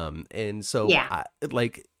 And so,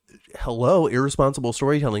 hello, irresponsible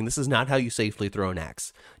storytelling. This is not how you safely throw an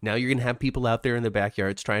axe. Now you're gonna have people out there in their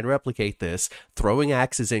backyards trying to replicate this, throwing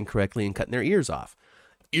axes incorrectly and cutting their ears off.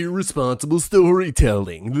 Irresponsible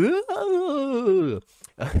storytelling.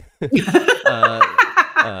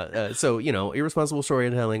 So, irresponsible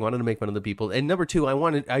storytelling, wanted to make fun of the people. And number two,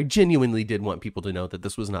 I genuinely did want people to know that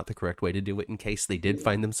this was not the correct way to do it in case they did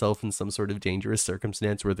find themselves in some sort of dangerous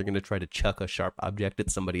circumstance where they're going to try to chuck a sharp object at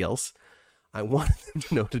somebody else. I wanted them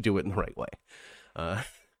to know to do it in the right way.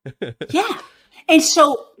 Yeah. And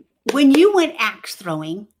so when you went axe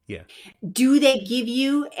throwing, do they give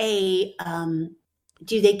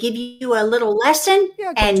you a little lesson?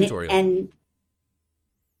 Yeah, tutorial. And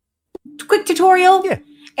quick tutorial? Yeah.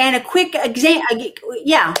 And a quick exam.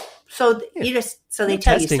 Yeah. So they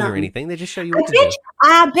tell you something or anything. They just show you what to do.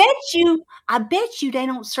 I bet you they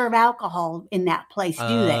don't serve alcohol in that place,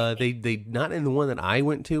 do they? They not in the one that I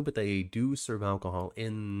went to, but they do serve alcohol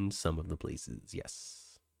in some of the places.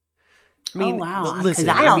 Yes. I mean, wow. Listen,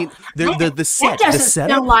 the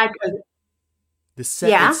set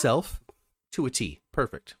itself to a T.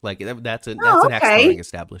 Perfect. Like that's an axe throwing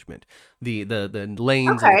establishment. The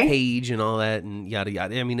lanes and the cage and all that and yada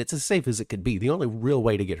yada. I mean, it's as safe as it could be. The only real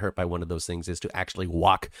way to get hurt by one of those things is to actually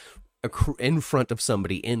walk in front of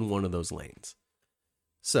somebody in one of those lanes.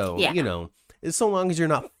 So, so long as you're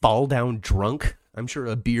not fall down drunk, I'm sure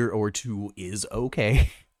a beer or two is okay.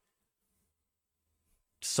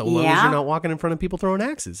 So long as you're not walking in front of people throwing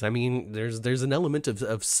axes. I mean, there's an element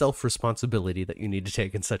of self-responsibility that you need to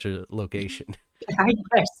take in such a location. I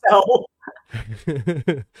guess so.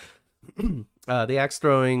 The axe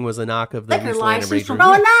throwing was a knock of the liquor license for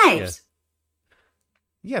throwing knives.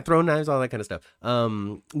 Yeah, throwing knives, all that kind of stuff.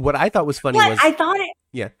 What I thought was funny was I thought it.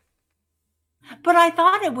 Yeah. But I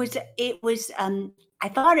thought it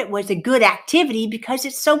was a good activity because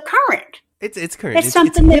it's so current. It's current. It's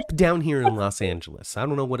hip down here in Los Angeles. I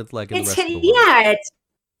don't know what it's like in the rest of the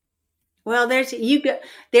world. Yeah,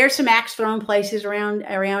 there's some axe throwing places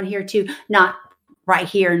around here too. Not right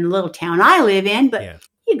here in the little town I live in, but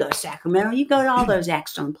you go to Sacramento, you go to all those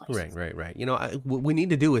axe throwing places. Right. What we need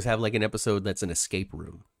to do is have like an episode that's an escape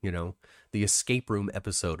room. The escape room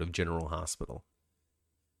episode of General Hospital.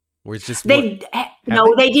 Where it's just they didn't.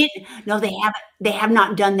 No, they haven't. They have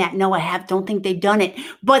not done that. No, don't think they've done it.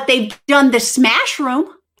 But they've done the Smash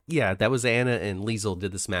Room. Yeah, that was Anna and Liesel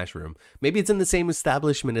did the Smash Room. Maybe it's in the same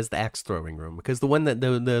establishment as the axe throwing room because the one that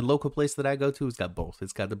the local place that I go to has got both.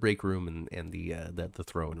 It's got the break room and the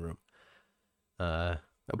throwing room.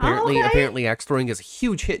 Apparently, axe throwing is a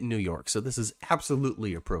huge hit in New York, so this is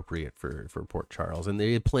absolutely appropriate for Port Charles. And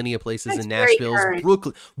there are plenty of places in Nashville.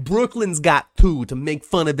 Brooklyn's got to make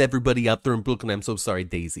fun of everybody out there in Brooklyn. I'm so sorry,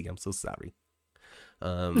 Daisy. I'm so sorry.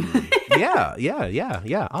 Yeah.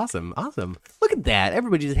 Awesome. Look at that.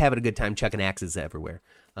 Everybody's just having a good time chucking axes everywhere.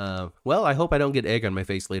 Well, I hope I don't get egg on my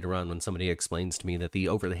face later on when somebody explains to me that the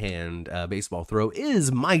over-the-hand baseball throw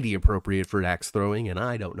is mighty appropriate for axe throwing, and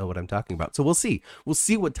I don't know what I'm talking about. So we'll see. We'll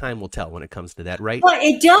see what time will tell when it comes to that, right? Well,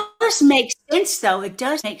 it does make sense, though. It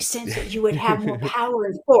does make sense that you would have more power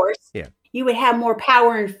and force. Yeah. You would have more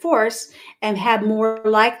power and force and have more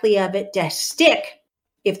likely of it to stick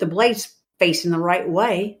if the blade's facing the right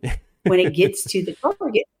way when it gets to the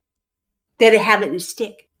target, than to have it to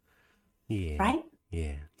stick. Yeah. Right?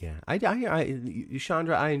 Yeah.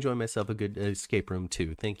 Chandra, I enjoy myself a good escape room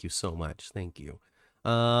too. Thank you so much. Thank you.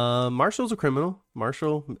 Marshall's a criminal.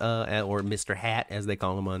 Marshall, or Mr. Hat, as they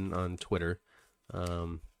call him on Twitter.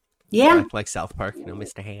 Like South Park,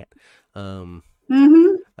 Mr. Hat.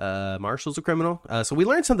 Marshall's a criminal. So we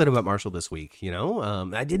learned something about Marshall this week.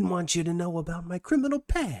 I didn't want you to know about my criminal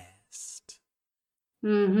past.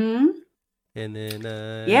 And then,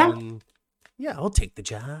 I'll take the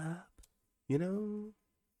job.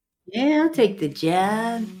 Yeah, I'll take the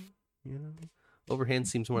job. Overhand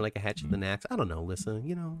seems more like a hatchet than axe. I don't know, Lissa.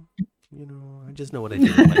 I just know what I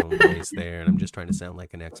did in my own place there, and I'm just trying to sound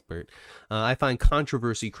like an expert. I find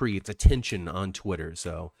controversy creates attention on Twitter,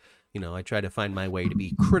 so I try to find my way to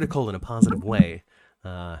be critical in a positive way,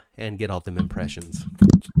 and get all them impressions.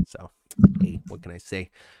 So, hey, what can I say?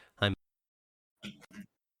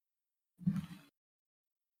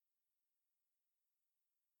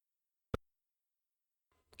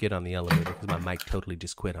 Get on the elevator because my mic totally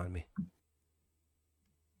just quit on me.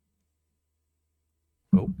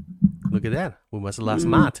 Oh, look at that. We must have lost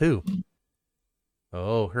Ma too.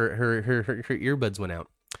 Oh, her earbuds went out.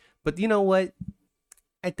 But you know what?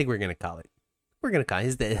 I think we're gonna call it. We're gonna call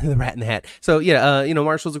it the Rat in the Hat. So yeah,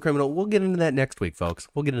 Marshall's a criminal. We'll get into that next week, folks.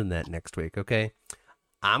 We'll get into that next week. Okay.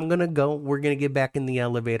 I'm gonna go. We're gonna get back in the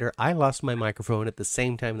elevator. I lost my microphone at the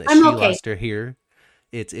same time that lost her here.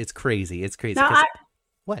 It's crazy. It's crazy. No,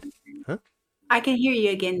 What? Huh? I can hear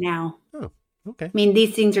you again now. Oh, okay. I mean,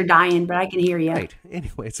 these things are dying, but I can hear you. Right.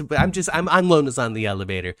 Anyway, but I'm Lona's on the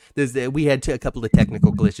elevator. We had a couple of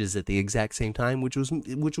technical glitches at the exact same time, which was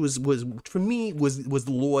for me was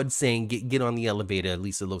the Lord saying get on the elevator,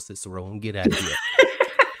 Lisa Lo Cicero, and get out of here.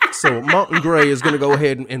 So Mountain Gray is going to go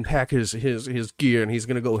ahead and pack his gear, and he's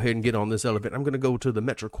going to go ahead and get on this elevator. I'm going to go to the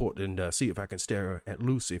Metro Court and see if I can stare at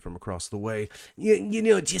Lucy from across the way. I'm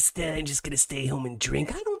just going to stay home and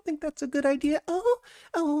drink. I don't think that's a good idea.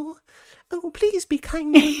 Oh, please be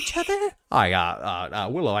kind to each other.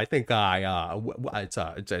 Willow, I think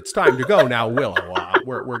it's time to go now, Willow.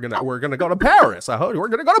 We're gonna go to Paris. We're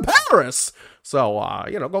gonna go to Paris. So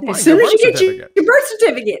go find your birth certificate. Your birth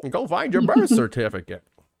certificate. Go find your birth certificate.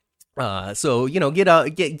 So get out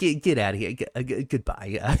of here.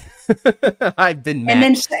 Goodbye. I've been mad.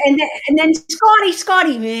 And then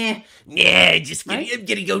Scotty, man. Yeah, I'm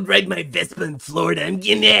gonna go ride my Vespa in Florida. I'm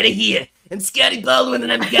getting out of here. I'm Scotty Baldwin,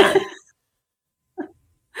 and I'm gone.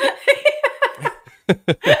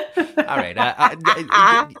 All right.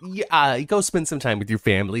 Go spend some time with your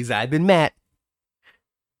families. I've been Matt.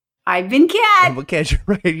 I've been Kat. And we'll catch you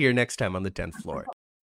right here next time on the 10th floor.